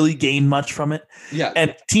you really gain much from it? Yeah.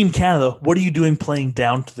 And Team Canada, what are you doing playing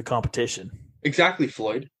down to the competition? Exactly,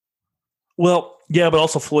 Floyd. Well, yeah, but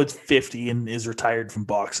also Floyd's 50 and is retired from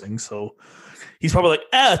boxing, so he's probably like,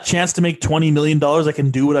 a chance to make $20 million. I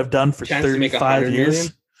can do what I've done for 35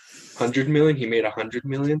 years. 100 million? He made 100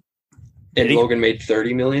 million? And Logan made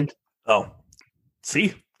 30 million? Oh.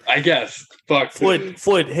 See? I guess. Fuck.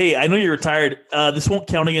 Floyd, hey, I know you're retired. This won't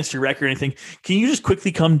count against your record or anything. Can you just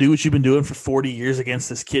quickly come do what you've been doing for 40 years against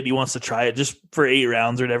this kid? He wants to try it just for 8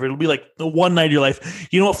 rounds or whatever. It'll be like the one night of your life.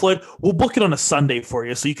 You know what, Floyd? We'll book it on a Sunday for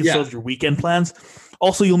you so you can still have your weekend plans.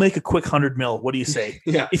 Also, you'll make a quick $100 million. What do you say?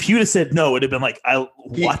 Yeah. If you'd have said no, it'd have been like,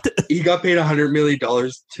 what? He got paid $100 million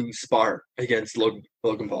to spar against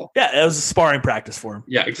Logan Paul. Yeah, it was a sparring practice for him.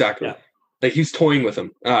 Yeah, exactly. Yeah. Like he's toying with him.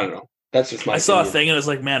 I don't know. That's just my. I saw a thing and it was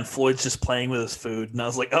like, man, Floyd's just playing with his food, and I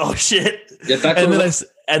was like, oh shit. Yeah,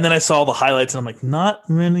 and then I saw the highlights, and I'm like, not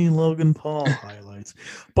many Logan Paul highlights,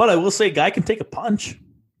 but I will say, guy can take a punch.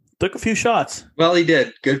 Took a few shots. Well, he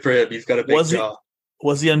did. Good for him. He's got a big jaw.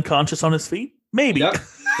 Was he unconscious on his feet? Maybe. Yeah,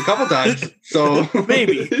 a couple times. So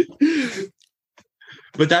maybe.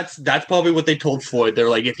 But that's probably what they told Floyd. They're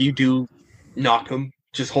like, if you do knock him,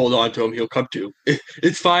 just hold on to him. He'll come to.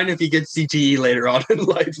 It's fine if he gets CTE later on in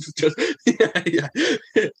life. It's just, yeah.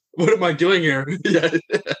 What am I doing here? Yeah.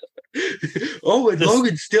 Oh, and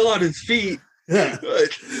Logan's still on his feet. Yeah.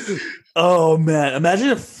 Oh, man. Imagine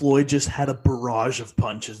if Floyd just had a barrage of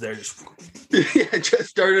punches there. Just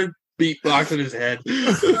started beatboxing his head.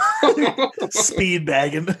 Speed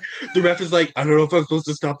bagging. The ref is like, I don't know if I'm supposed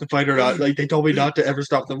to stop the fight or not. Like, they told me not to ever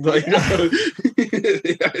stop the fight.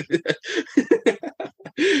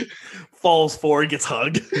 Falls forward, gets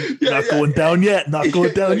hugged. Not going down yet. Not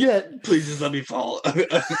going down yet. Please just let me fall.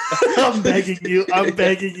 I'm begging you. I'm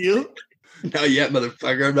begging you. Not yet,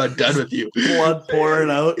 motherfucker. I'm not done with you. Blood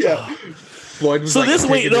pouring out. Yeah. Floyd was so like, this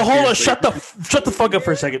wait, no, hold on. Shut the fuck up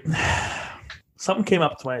for a second. Something came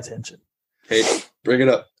up to my attention. Hey, bring it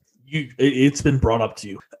up. It's been brought up to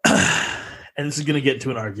you. And this is gonna get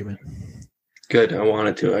into an argument. Good. I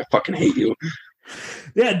wanted to. I fucking hate you.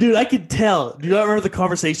 Yeah, dude, I could tell. Do you not remember the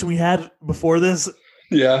conversation we had before this?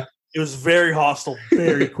 Yeah. It was very hostile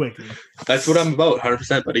very quickly. That's what I'm about,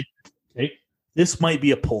 100%, buddy. Okay. This might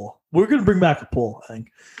be a poll. We're going to bring back a poll, I think.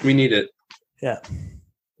 We need it. Yeah.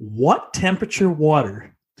 What temperature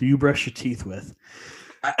water do you brush your teeth with?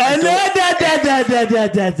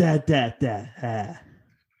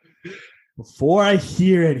 Before I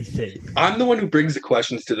hear anything. I'm the one who brings the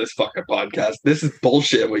questions to this fucking podcast. This is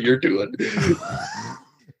bullshit what you're doing.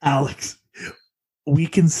 Alex, we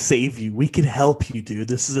can save you. We can help you, dude.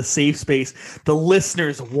 This is a safe space. The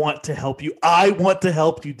listeners want to help you. I want to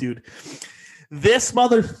help you, dude. This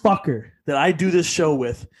motherfucker that I do this show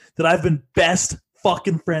with, that I've been best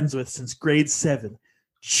fucking friends with since grade 7,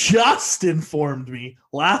 just informed me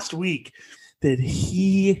last week that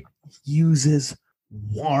he uses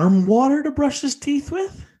warm water to brush his teeth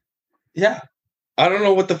with? Yeah. I don't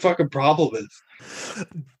know what the fucking problem is.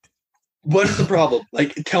 What is the problem?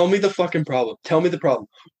 Like, tell me the fucking problem. Tell me the problem.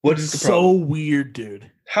 What is the problem? So weird, dude.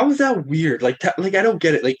 How is that weird? Like, I don't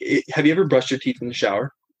get it. Like, have you ever brushed your teeth in the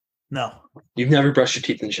shower? No. You've never brushed your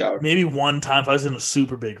teeth in the shower? Maybe one time if I was in a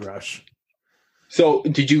super big rush. So,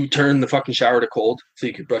 did you turn the fucking shower to cold so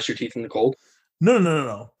you could brush your teeth in the cold?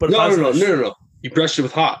 No. But No. You brushed it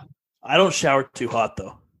with hot. I don't shower too hot,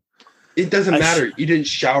 though. It doesn't matter. You didn't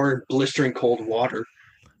shower in blistering cold water.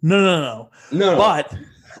 No.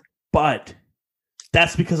 But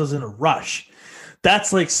that's because I was in a rush.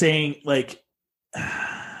 That's like saying, like,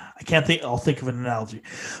 I can't think. I'll think of an analogy.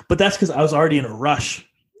 But that's because I was already in a rush.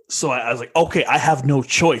 So I was like, okay, I have no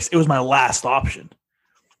choice. It was my last option.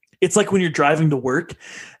 It's like when you're driving to work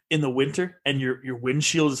in the winter and your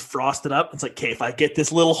windshield is frosted up. It's like, okay, if I get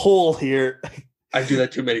this little hole here. I do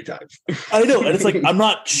that too many times. I know. And it's like, I'm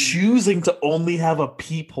not choosing to only have a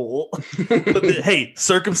peephole. But hey,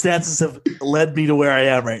 circumstances have led me to where I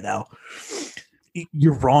am right now.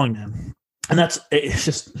 You're wrong, man. And it's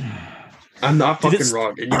just... I'm not fucking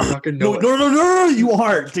wrong, and you fucking know it. No, you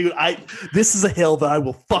are, dude. This is a hill that I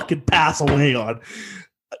will fucking pass away on.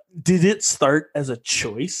 Did it start as a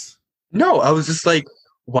choice? No, I was just like,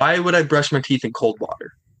 why would I brush my teeth in cold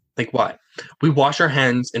water? Like, why? We wash our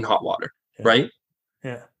hands in hot water, right?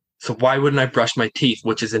 Yeah. So why wouldn't I brush my teeth,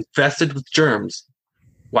 which is infested with germs?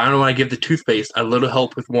 Why don't I give the toothpaste a little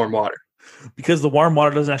help with warm water? Because the warm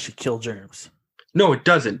water doesn't actually kill germs. No, it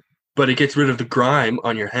doesn't. But it gets rid of the grime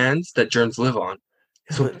on your hands that germs live on.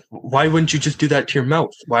 So why wouldn't you just do that to your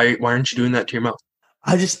mouth? Why aren't you doing that to your mouth?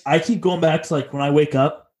 I keep going back to like when I wake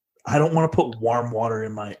up, I don't want to put warm water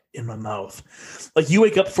in my mouth. Like you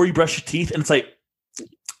wake up before you brush your teeth, and it's like,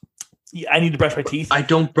 I need to brush my teeth. I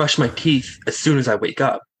don't brush my teeth as soon as I wake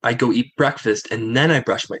up. I go eat breakfast and then I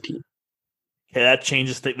brush my teeth. Okay, that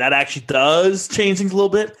changes things. That actually does change things a little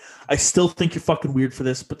bit. I still think you're fucking weird for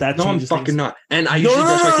this, but that changes I'm fucking things. Not. And I usually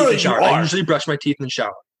brush my teeth in the shower. I usually brush my teeth in the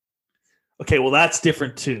shower. Okay, well that's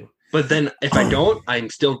different too. But then if I don't, I'm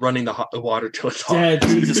still running the hot water till it's hot. Yeah,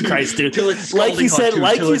 Jesus Christ, dude. Till it's like you said,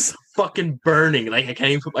 till it's fucking burning. Like I can't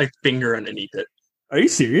even put my finger underneath it. Are you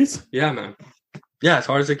serious? Yeah, man. Yeah, as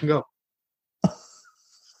hard as it can go.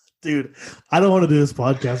 Dude, I don't want to do this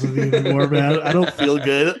podcast with you anymore, man. I don't feel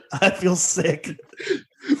good. I feel sick.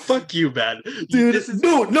 Fuck you, man. Dude,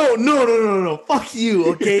 no. Fuck you,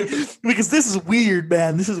 okay? Because this is weird,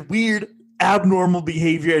 man. This is weird, abnormal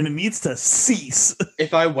behavior, and it needs to cease.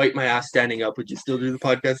 If I wipe my ass standing up, would you still do the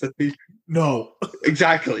podcast with me? No.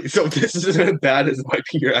 Exactly. So this isn't as bad as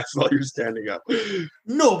wiping your ass while you're standing up.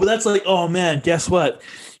 No, but that's like, oh man, guess what?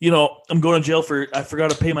 I'm going to jail I forgot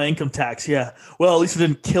to pay my income tax. Yeah. Well, at least I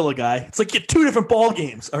didn't kill a guy. It's like, get 2 different ball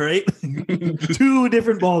games, all right? 2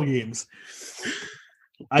 different ball games.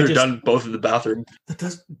 They're done both in the bathroom.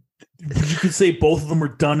 You could say both of them were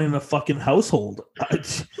done in a fucking household.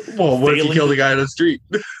 Well, what if you killed a guy on the street?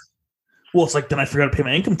 Well, it's like, then I forgot to pay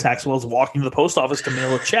my income tax while I was walking to the post office to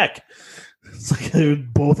mail a check. It's like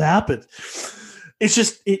it both happened. It's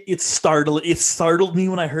just it startled me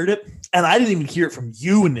when I heard it, and I didn't even hear it from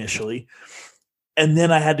you initially. And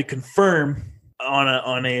then I had to confirm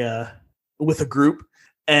with a group,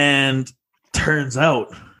 and turns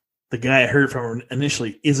out the guy I heard from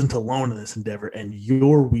initially isn't alone in this endeavor, and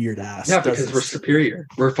your weird ass. Yeah, because we're superior.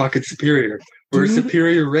 We're fucking superior. We're a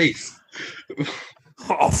superior race.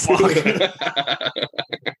 Oh fuck!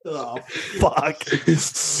 Oh fuck!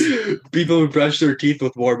 People who brush their teeth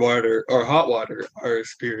with warm water or hot water are a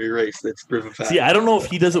superior race. That's proven fact. See, I don't know if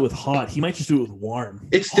he does it with hot. He might just do it with warm.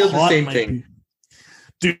 It's still the same thing.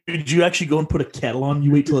 Dude, did you actually go and put a kettle on?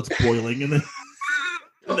 You wait till it's boiling and then.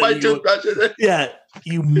 My toothbrush is it? Yeah,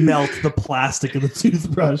 you melt the plastic of the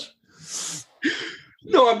toothbrush.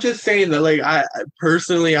 No, I'm just saying that. Like, I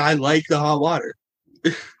personally like the hot water.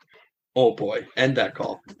 Oh boy, end that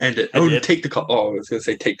call. End it. Take the call. Oh, I was gonna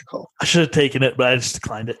say take the call. I should have taken it, but I just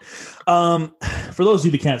declined it. For those of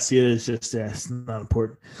you that can't see it, it's just it's not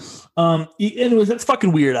important. Anyways, that's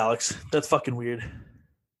fucking weird, Alex. That's fucking weird.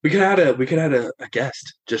 We could add a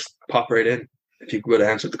guest. Just pop right in if you would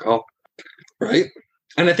answer the call, right?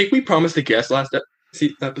 And I think we promised a guest last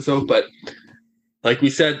episode, but like we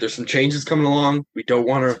said, there's some changes coming along. We don't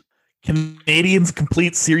want to. Canadians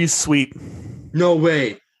complete series sweep. No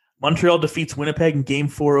way. Montreal defeats Winnipeg in Game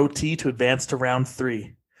 4 OT to advance to round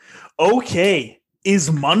 3. Okay.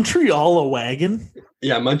 Is Montreal a wagon?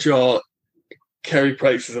 Yeah, Montreal. Carey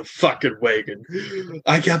Price is a fucking wagon.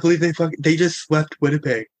 I can't believe they just swept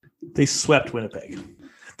Winnipeg. They swept Winnipeg.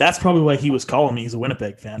 That's probably why he was calling me. He's a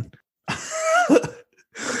Winnipeg fan.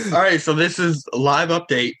 All right, so this is a live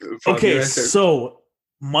update. Okay, so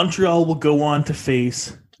Montreal will go on to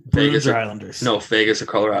face Vegas or Islanders. No, Vegas or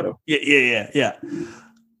Colorado. Yeah.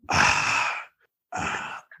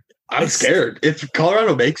 I'm scared. If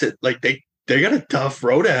Colorado makes it, like they got a tough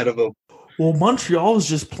road ahead of them. Well, Montreal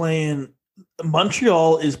is playing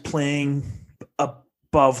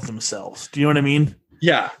above themselves. Do you know what I mean?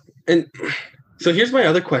 Yeah. And so here's my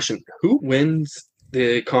other question. Who wins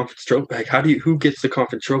the conference trophy? Like, who gets the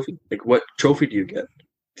conference trophy? Like, what trophy do you get?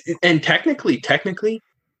 And technically,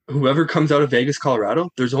 whoever comes out of Vegas, Colorado,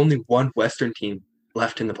 there's only one Western team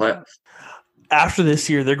left in the playoffs. After this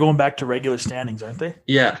year, they're going back to regular standings, aren't they?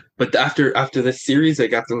 Yeah, but after this series,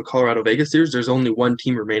 like after the Colorado Vegas series, there's only one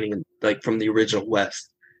team remaining from the original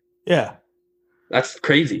West. Yeah, that's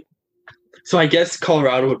crazy. So I guess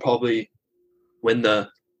Colorado would probably win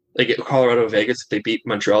Colorado Vegas. If they beat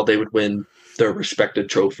Montreal, they would win their respective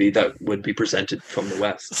trophy that would be presented from the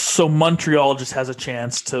West. So Montreal just has a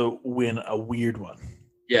chance to win a weird one.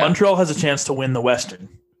 Yeah, Montreal has a chance to win the Western.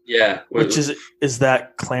 Yeah. Which is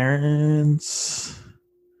that Clarence?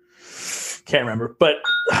 Can't remember. But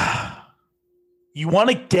you want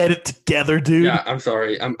to get it together, dude. Yeah, I'm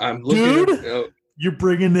sorry. I'm looking. Dude, you're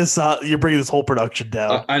bringing this up. You're bringing this whole production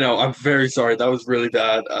down. I know. I'm very sorry. That was really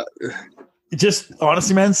bad. Just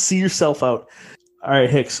honestly, man, see yourself out. All right,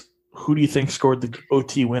 Hicks. Who do you think scored the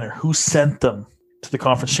OT winner? Who sent them to the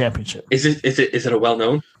conference championship? Is it a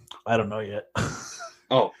well-known? I don't know yet.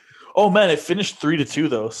 Oh man, it finished 3-2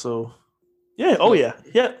 though. So yeah. Oh yeah.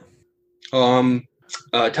 Yeah. Tyler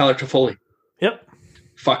Toffoli. Yep.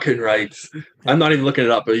 Fucking rights. I'm not even looking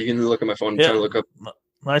it up, but you can look at my phone and try to look up.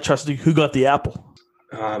 I trust you. Who got the apple?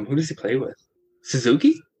 Who does he play with?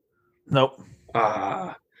 Suzuki? Nope.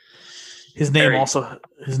 Uh His name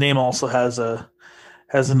also has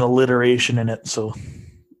an alliteration in it. So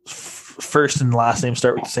first and last name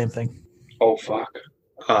start with the same thing. Oh fuck.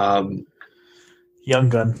 Young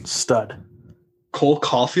gun stud. Cole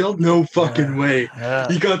Caulfield? No fucking way. Yeah.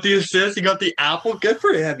 He got the assist. He got the apple. Good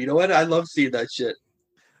for him. You know what? I love seeing that shit.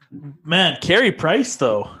 Man, Carey Price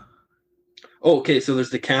though. Oh, okay, so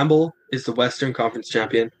there's the Campbell is the Western Conference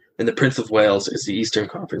champion, and the Prince of Wales is the Eastern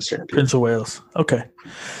Conference champion. Prince of Wales. Okay.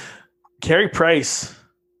 Carey Price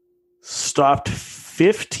stopped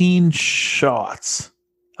 15 shots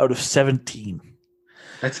out of 17.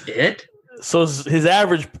 That's it? So his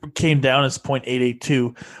average came down as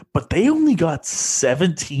 .882, but they only got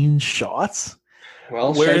 17 shots.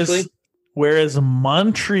 Well, whereas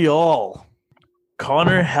Montreal,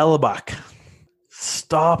 Connor Hellebuck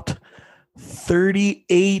stopped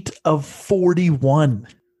 38 of 41.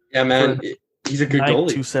 Yeah, man. He's a good goalie.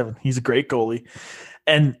 927. He's a great goalie.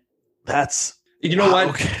 And that's... You know what?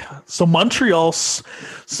 Okay. So Montreal...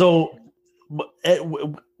 So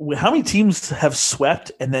how many teams have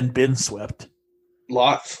swept and then been swept?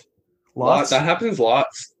 Lots. That happens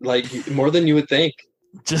lots. Like, more than you would think.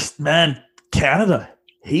 Just, man, Canada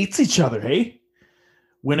hates each other, hey?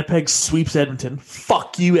 Winnipeg sweeps Edmonton.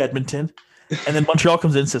 Fuck you, Edmonton. And then Montreal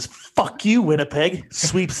comes in and says, fuck you, Winnipeg.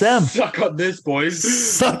 Sweeps them. Suck on this, boys.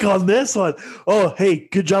 Suck on this one. Oh, hey,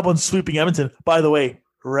 good job on sweeping Edmonton. By the way,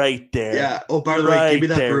 right there. Yeah. Oh, by the way, give me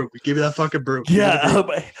that broom. Give me that fucking broom. Yeah.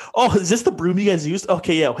 Oh, is this the broom you guys used?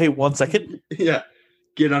 Okay, yeah. Hey, 1 second. Yeah.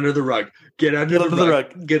 Get under the rug. Get under the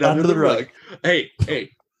rug. Get under the rug. Hey.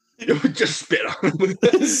 Just spit on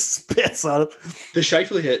him. Spits on him. The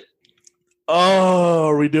Scheifele hit. Oh,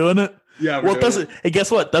 are we doing it? Yeah. Well, it doesn't. Hey,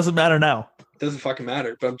 guess what? Doesn't matter now. Doesn't fucking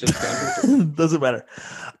matter, but I'm just doesn't matter.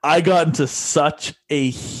 I got into such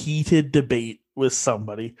a heated debate with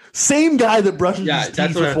somebody. Same guy that brushes his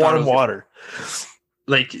teeth with warm water.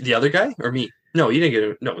 Like the other guy or me? No, you didn't get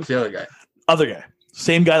it. No, it was the other guy. Other guy.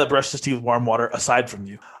 Same guy that brushed his teeth with warm water aside from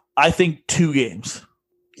you. I think 2 games.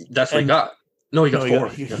 That's what he got. No, he got 4.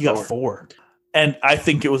 He got 4. And I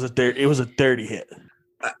think it was a dirty hit.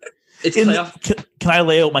 It's playoff. Can I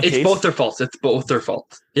lay out my case? It's both their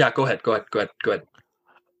faults. Yeah, go ahead.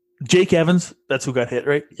 Jake Evans, that's who got hit,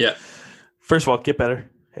 right? Yeah. First of all, get better.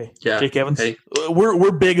 Hey, yeah. Jake Evans. Hey.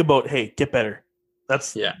 We're big about get better.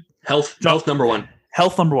 That's health number 1.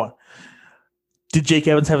 Health number 1. Did Jake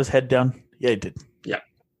Evans have his head down? Yeah, he did. Yeah.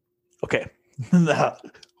 Okay.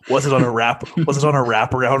 Was it on a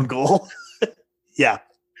wraparound goal? Yeah.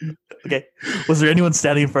 Okay. Was there anyone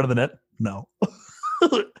standing in front of the net? No.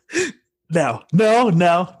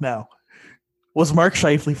 No. Was Mark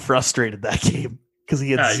Scheifele frustrated that game because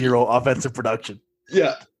he had 0 offensive production?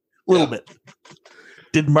 Yeah. A little bit.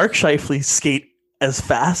 Did Mark Scheifele skate as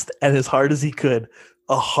fast and as hard as he could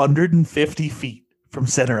 150 feet from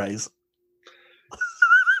center ice?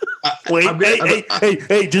 Wait,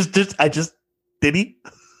 hey, just did he?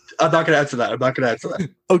 I'm not going to answer that.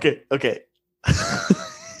 Okay.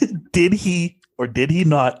 Did he or did he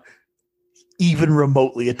not even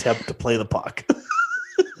remotely attempt to play the puck?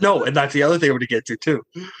 No, and that's the other thing I'm going to get to too.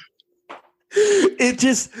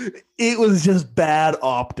 It was just bad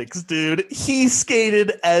optics, dude. He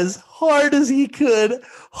skated as hard as he could,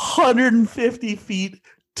 150 feet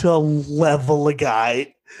to level a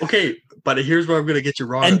guy. Okay, but here's where I'm going to get you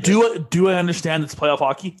wrong. And do I understand it's playoff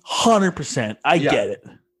hockey? 100%. I get it.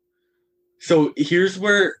 So here's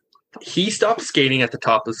where he stopped skating at the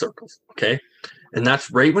top of the circles, okay? And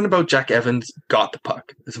that's right when about Jack Evans got the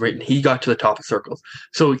puck. It's right when he got to the top of circles.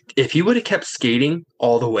 So if he would have kept skating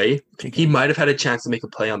all the way, he might have had a chance to make a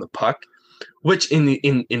play on the puck. Which in the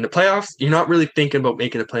playoffs, you're not really thinking about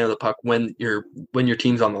making a play on the puck when your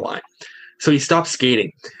team's on the line. So he stopped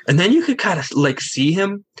skating, and then you could kind of like see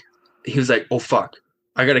him. He was like, "Oh fuck,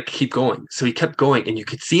 I gotta keep going." So he kept going, and you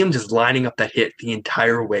could see him just lining up that hit the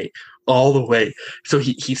entire way, all the way. So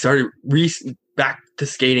he started back to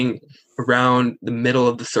skating around the middle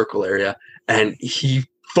of the circle area, and he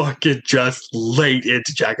fucking just laid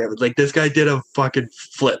into Jack Evans. Like, this guy did a fucking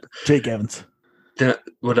flip. Jake Evans.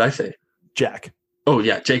 What did I say? Jack. Oh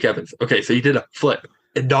yeah, Jake Evans. Okay, so he did a flip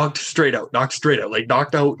and knocked straight out, like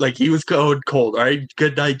knocked out, like he was going cold. All right,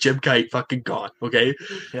 good night, Jim Kite, fucking gone. Okay.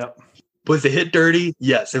 Yep. Was the hit dirty?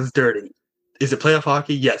 Yes, it was dirty. Is it playoff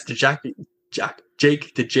hockey? Yes. Did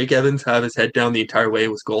Jake Evans have his head down the entire way?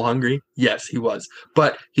 Was goal hungry? Yes, he was.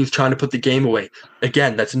 But he was trying to put the game away.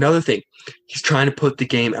 Again, that's another thing. He's trying to put the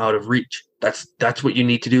game out of reach. That's what you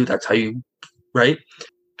need to do. That's how you, right?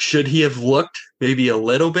 Should he have looked maybe a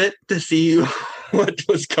little bit to see what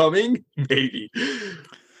was coming? Maybe.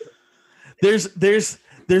 There's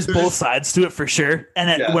both sides to it for sure.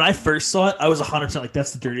 And when I first saw it, I was 100% like,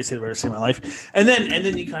 that's the dirtiest hit I've ever seen in my life. And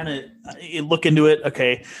then you kind of look into it.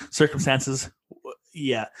 Okay, circumstances.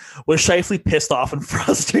 Yeah. Was Scheifele pissed off and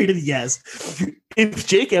frustrated? Yes. If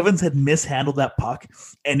Jake Evans had mishandled that puck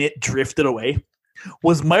and it drifted away,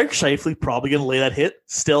 was Mark Scheifele probably going to lay that hit?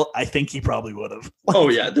 Still, I think he probably would have. Oh,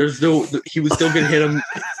 yeah. He was still going to hit him.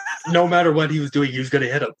 No matter what he was doing, he was going to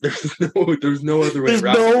hit him. There's no other way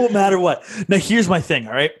around. No matter what. Now, here's my thing,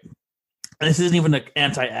 all right? And this isn't even an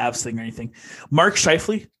anti-Avs thing or anything. Mark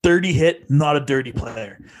Scheifele, dirty hit, not a dirty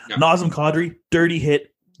player. No. Nazem Kadri, dirty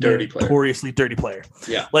hit, dirty player. Notoriously dirty player.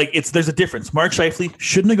 Yeah. Like, there's a difference. Mark Scheifele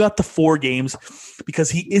shouldn't have got the 4 games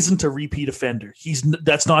because he isn't a repeat offender.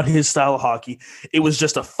 That's not his style of hockey. It was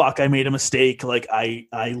just I made a mistake. Like,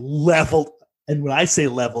 I leveled. And when I say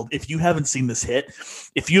leveled, if you haven't seen this hit,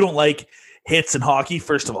 if you don't like hits in hockey,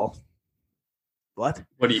 first of all, what?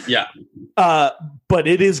 Yeah. But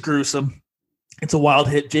it is gruesome. It's a wild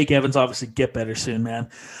hit. Jake Evans, obviously, get better soon, man.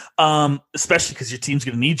 Especially because your team's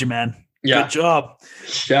going to need you, man. Yeah. Good job.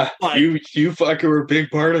 Yeah. But you fucking were a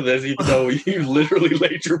big part of this, even though you literally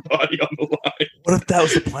laid your body on the line. What if that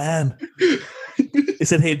was the plan? They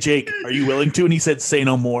said, "Hey, Jake, are you willing to?" And he said, "Say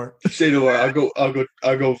no more." Say no more. I'll go.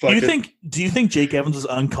 Fucking. Do you think Jake Evans was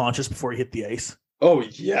unconscious before he hit the ice? Oh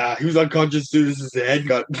yeah, he was unconscious as soon as his head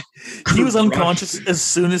got. He was unconscious as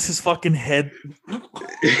soon as his fucking head.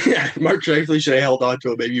 Yeah, Mark Scheifele should have held on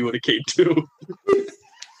to him. Maybe he would have came too.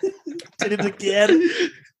 Did it again.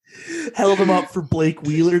 Held him up for Blake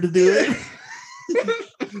Wheeler to do it.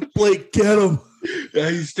 Blake, get him. Yeah,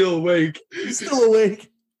 he's still awake. It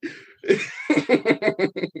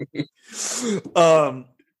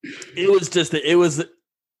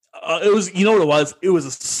was you know what it was? It was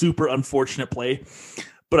a super unfortunate play,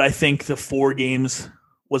 but I think the 4 games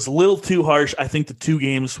was a little too harsh. I think the 2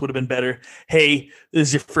 games would have been better. Hey, this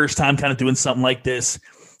is your first time kind of doing something like this.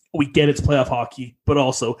 We get it's playoff hockey, but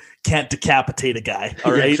also can't decapitate a guy.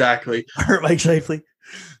 All right, exactly. Hurt Mike Scheifele.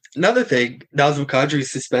 Another thing, Nazem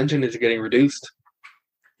Kadri's suspension is getting reduced.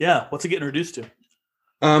 Yeah, what's it getting reduced to?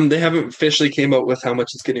 They haven't officially came out with how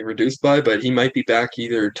much it's getting reduced by, but he might be back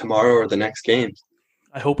either tomorrow or the next game.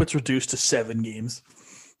 I hope it's reduced to 7 games.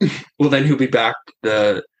 Well, then he'll be back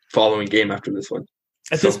the following game after this one.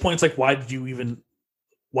 At this point, it's like, why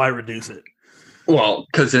reduce it? Well,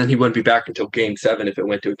 because then he wouldn't be back until Game 7 if it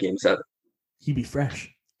went to a Game 7. He'd be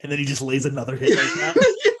fresh. And then he just lays another hit like that.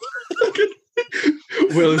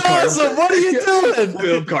 What are you doing?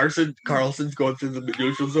 William Karlsson's going through the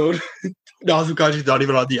neutral zone. Nazem Kadri's not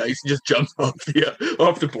even on the ice. He just jumps off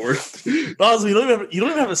the board. Nazem, you don't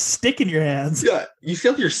even have a stick in your hands. Yeah, you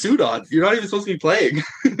still have your suit on. You're not even supposed to be playing.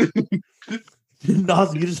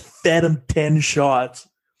 Nazem, you just fed him 10 shots.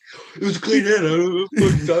 It was a clean hit.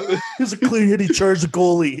 It was a clean hit. He charged the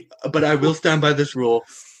goalie. But I will stand by this rule.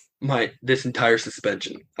 This entire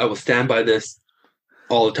suspension. I will stand by this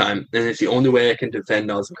all the time, and it's the only way I can defend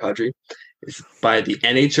Nazem Kadri. Is by the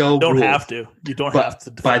NHL rules. You don't have to. You don't have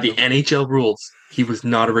to. By the NHL rules, he was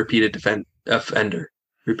not a repeated offender.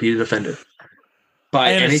 Repeated offender.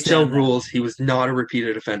 By NHL rules, he was not a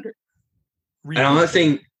repeated offender. And I'm not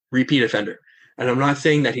saying repeat offender. And I'm not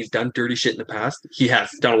saying that he's done dirty shit in the past. He has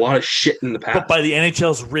done a lot of shit in the past. But by the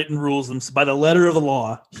NHL's written rules, by the letter of the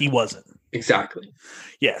law, he wasn't. Exactly.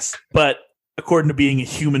 Yes. But according to being a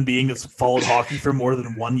human being that's followed hockey for more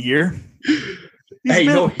than 1 year, he's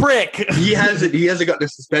a brick. He hasn't gotten a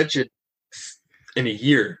suspension in a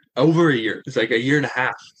year. Over a year. It's like a year and a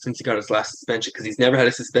half since he got his last suspension because he's never had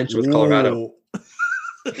a suspension with Colorado.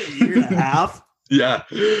 A year and a half? Yeah.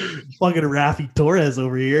 Fucking Rafi Torres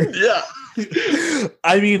over here. Yeah.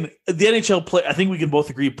 I mean, the NHL play. I think we can both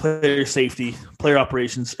agree player safety, player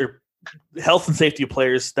operations, or health and safety of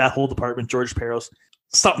players, that whole department, George Peros,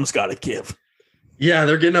 something's got to give. Yeah,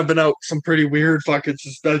 they're getting up and out some pretty weird fucking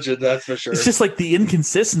suspension, that's for sure. It's just like the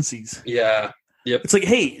inconsistencies. Yeah. Yep. It's like,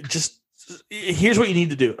 hey, here's what you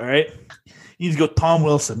need to do, all right? You need to go Tom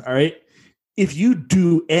Wilson, all right? If you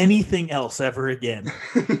do anything else ever again,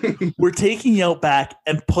 we're taking you out back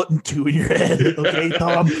and putting 2 in your head. Okay,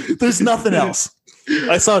 Tom? There's nothing else.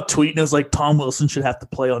 I saw a tweet and it was like, Tom Wilson should have to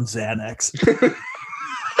play on Xanax.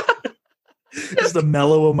 Just to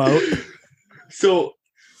mellow him out. So,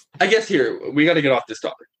 I guess here, we got to get off this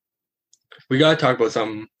topic. We got to talk about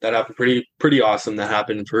something that happened pretty awesome that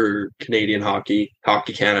happened for Canadian hockey,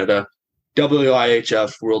 Hockey Canada,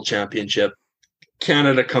 WIHF World Championship.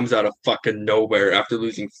 Canada comes out of fucking nowhere after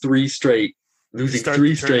losing three straight to start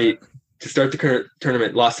the current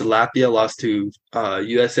tournament. Lost to Latvia, lost to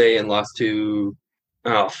USA, and lost to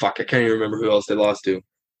Oh fuck, I can't even remember who else they lost to.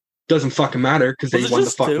 Doesn't fucking matter because they won the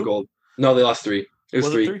fucking gold. No, they lost 3. It was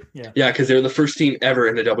 3. Yeah, because they were the first team ever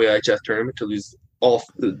in the WHS tournament to lose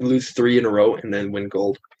 3 in a row and then win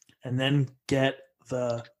gold. And then get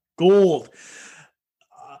the gold.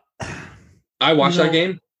 I watched that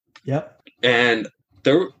game. Yep. And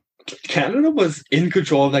Canada was in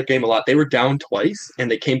control of that game a lot. They were down twice, and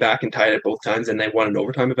they came back and tied it both times, and they won in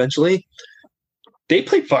overtime eventually. They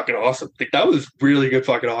played fucking awesome. Like, that was really good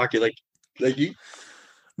fucking hockey.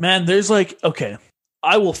 Man, there's okay,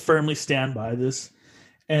 I will firmly stand by this.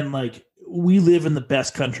 And we live in the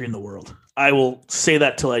best country in the world. I will say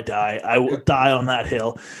that till I die. I will die on that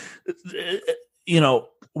hill.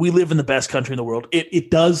 We live in the best country in the world. It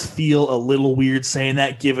does feel a little weird saying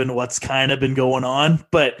that given what's kind of been going on.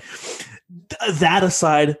 But that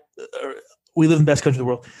aside, we live in the best country in the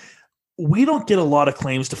world. We don't get a lot of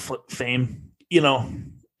claims to fame. We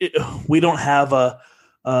don't have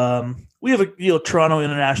we have a Toronto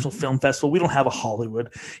International Film Festival. We don't have a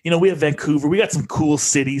Hollywood. We have Vancouver. We got some cool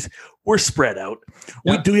cities. We're spread out.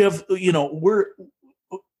 Yeah. We have,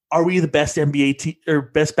 are we the best NBA or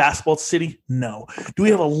best basketball city? No. Do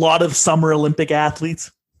we have a lot of Summer Olympic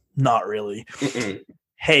athletes? Not really. Mm-mm.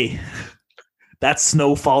 Hey, that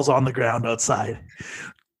snow falls on the ground outside.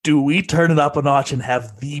 Do we turn it up a notch and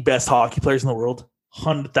have the best hockey players in the world?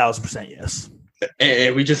 100,000% yes.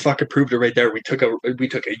 And we just fucking proved it right there. We took a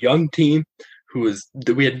young team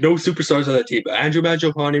we had no superstars on that team. Andrew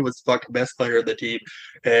Mangiapane was the fucking best player on the team.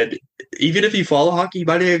 And even if you follow hockey, you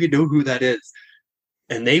might not even know who that is.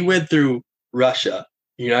 And they went through Russia,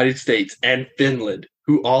 United States, and Finland,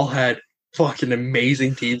 who all had fucking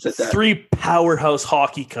amazing teams at that. 3 powerhouse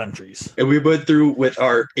hockey countries. And we went through with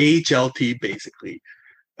our AHL team, basically,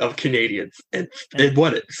 of Canadians, and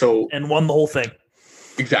won it. And won the whole thing.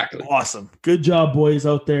 Exactly. Awesome. Good job, boys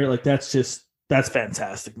out there. That's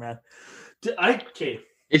fantastic, man.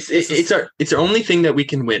 It's our only thing that we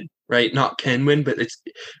can win, right? Not can win, but it's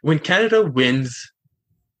when Canada wins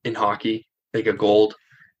in hockey, like a gold.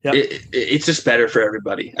 Yep. It's just better for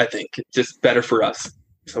everybody. I think it's just better for us.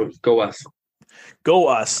 So go us. Go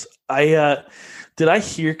us. Did I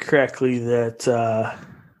hear correctly that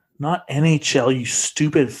not NHL? You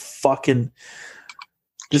stupid fucking.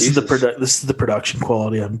 This is the production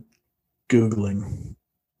quality. I'm googling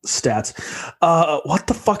stats. What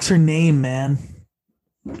the fuck's her name, man?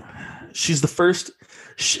 She's the first.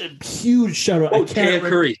 Huge shout out. Oh, Taya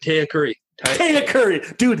Currie. Taya Currie,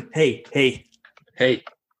 dude. Hey. You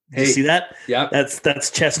see that? Yeah.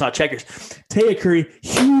 That's chess, not checkers. Taya Currie,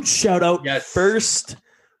 huge shout out. Yes. First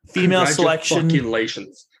female selection.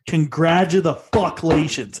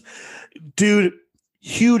 Congratulations. Dude,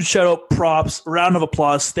 huge shout out, props, round of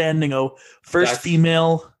applause, standing O. First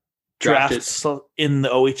female drafted in the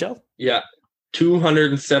OHL. Yeah.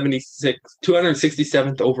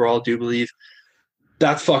 267th overall, I do believe.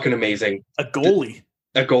 That's fucking amazing. A goalie.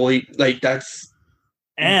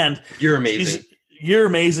 And you're amazing. You're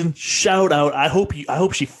amazing. Shout out. I hope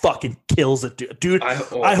she fucking kills it, dude.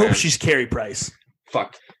 I hope she's Carey Price.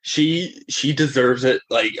 Fuck. She deserves it.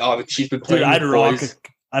 She's been playing with boys.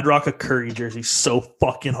 I'd rock a Curry jersey so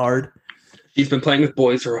fucking hard. She's been playing with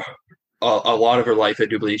boys for a lot of her life, I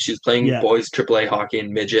do believe. She's playing boys AAA hockey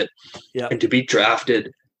and midget. Yeah. And to be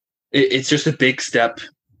drafted, it's just a big step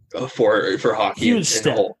for hockey. Huge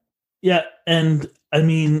step. Yeah, and I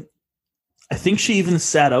mean, I think she even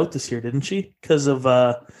sat out this year, didn't she? Because of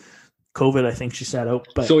COVID, I think she sat out.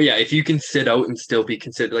 But so yeah, if you can sit out and still be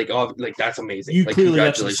considered, that's amazing. You clearly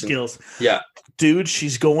have some skills. Yeah, dude,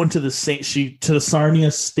 she's going to the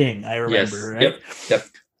Sarnia Sting. I remember, right? Yep.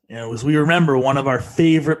 And we remember one of our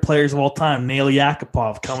favorite players of all time, Nail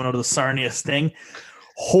Yakupov, coming out of the Sarnia Sting.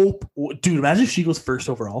 Dude, imagine if she goes first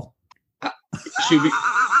overall.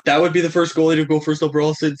 That would be the first goalie to go first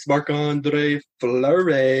overall since Marc-Andre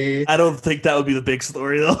Fleury. I don't think that would be the big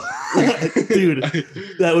story, though. Dude,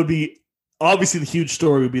 that would be... Obviously, the huge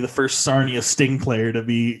story would be the first Sarnia Sting player to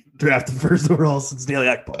be drafted first overall since Nail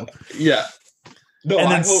Yakupov. Yeah. No,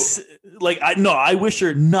 I wish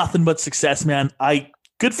her nothing but success, man.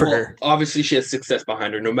 Good for her. Obviously, she has success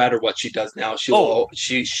behind her. No matter what she does now,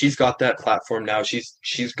 she's got that platform now. She's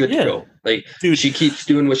good to go. Dude, she keeps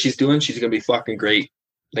doing what she's doing. She's gonna be fucking great.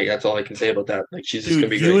 That's all I can say about that. She's just gonna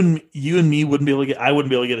be great. You and me wouldn't be able to get. I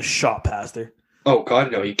wouldn't be able to get a shot past her. Oh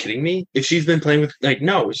God, no! Are you kidding me? If she's been playing with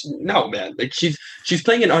no, man. She's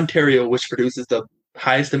playing in Ontario, which produces the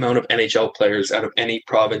highest amount of NHL players out of any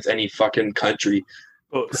province, any fucking country.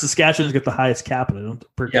 Oh, Saskatchewan's got the highest capita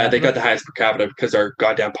per capita. Yeah, they got the highest per capita because our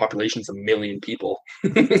goddamn population's 1 million people.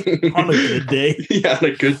 On a good day. Yeah, on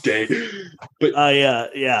a good day. But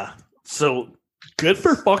yeah. So Good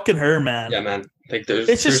for fucking her, man. Yeah, man. Like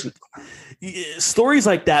it's just stories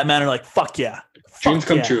like that, man, are like, fuck yeah. Dreams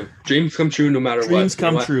come true. Dreams come true no matter what. Dreams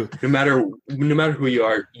come true. No matter who you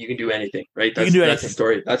are, you can do anything, right? That's the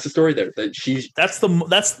story. That's the story there. That's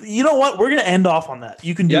you know what? We're gonna end off on that.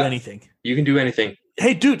 You can do anything. You can do anything.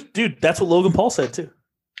 Hey, dude, that's what Logan Paul said too.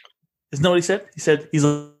 Isn't that what he said? He said he's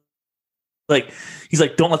like,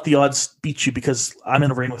 don't let the odds beat you because I'm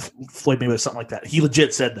in a ring with Floyd Mayweather, something like that. He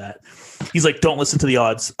legit said that. He's like, don't listen to the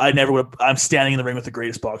odds. I never would. I'm standing in the ring with the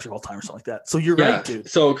greatest boxer of all time, or something like that. So you're right, dude.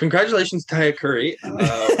 So congratulations, Taya Currie.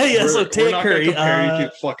 So Taya Currie, compare you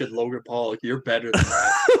to fucking Logan Paul. Like, you're better than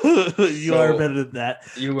that. You are better than that.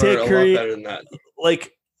 You are a lot better than that.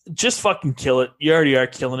 Like, just fucking kill it. You already are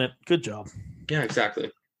killing it. Good job. Yeah,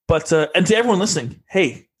 exactly. But and to everyone listening,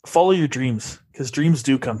 hey, follow your dreams because dreams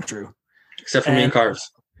do come true. Except for me and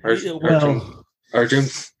Carves. Our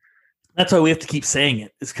dreams. That's why we have to keep saying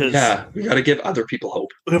it. It's because we got to give other people hope.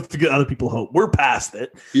 We have to give other people hope. We're past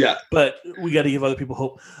it. Yeah, but we got to give other people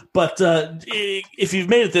hope. But if you've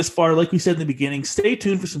made it this far, like we said in the beginning, stay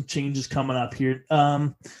tuned for some changes coming up here.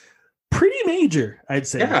 Pretty major, I'd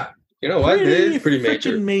say. Yeah, you know what? It is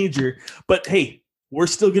pretty major. But hey, we're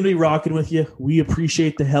still going to be rocking with you. We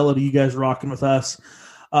appreciate the hell out of you guys rocking with us.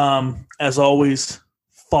 As always.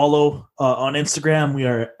 Follow on Instagram. We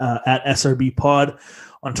are at SRB Pod.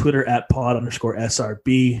 On Twitter at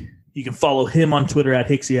pod_SRB. You can follow him on Twitter at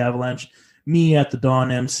Hixie Avalanche. Me at the Don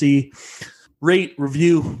MC. Rate,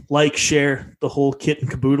 review, like, share, the whole kit and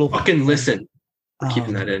caboodle. Fucking listen. We're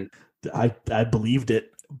keeping that in. I believed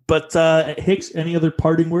it. But Hicks, any other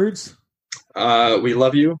parting words? We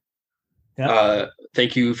love you. Yeah.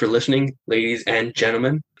 Thank you for listening, ladies and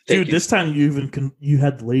gentlemen. Dude, this time you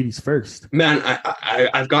had the ladies first. Man,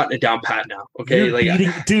 I've gotten it down pat now. Okay,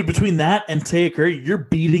 dude, between that and Taya Currie,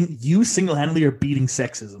 you single-handedly are beating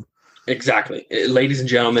sexism. Exactly, ladies and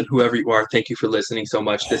gentlemen, whoever you are, thank you for listening so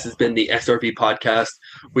much. This has been the SRB podcast.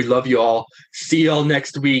 We love you all. See y'all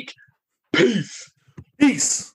next week. Peace.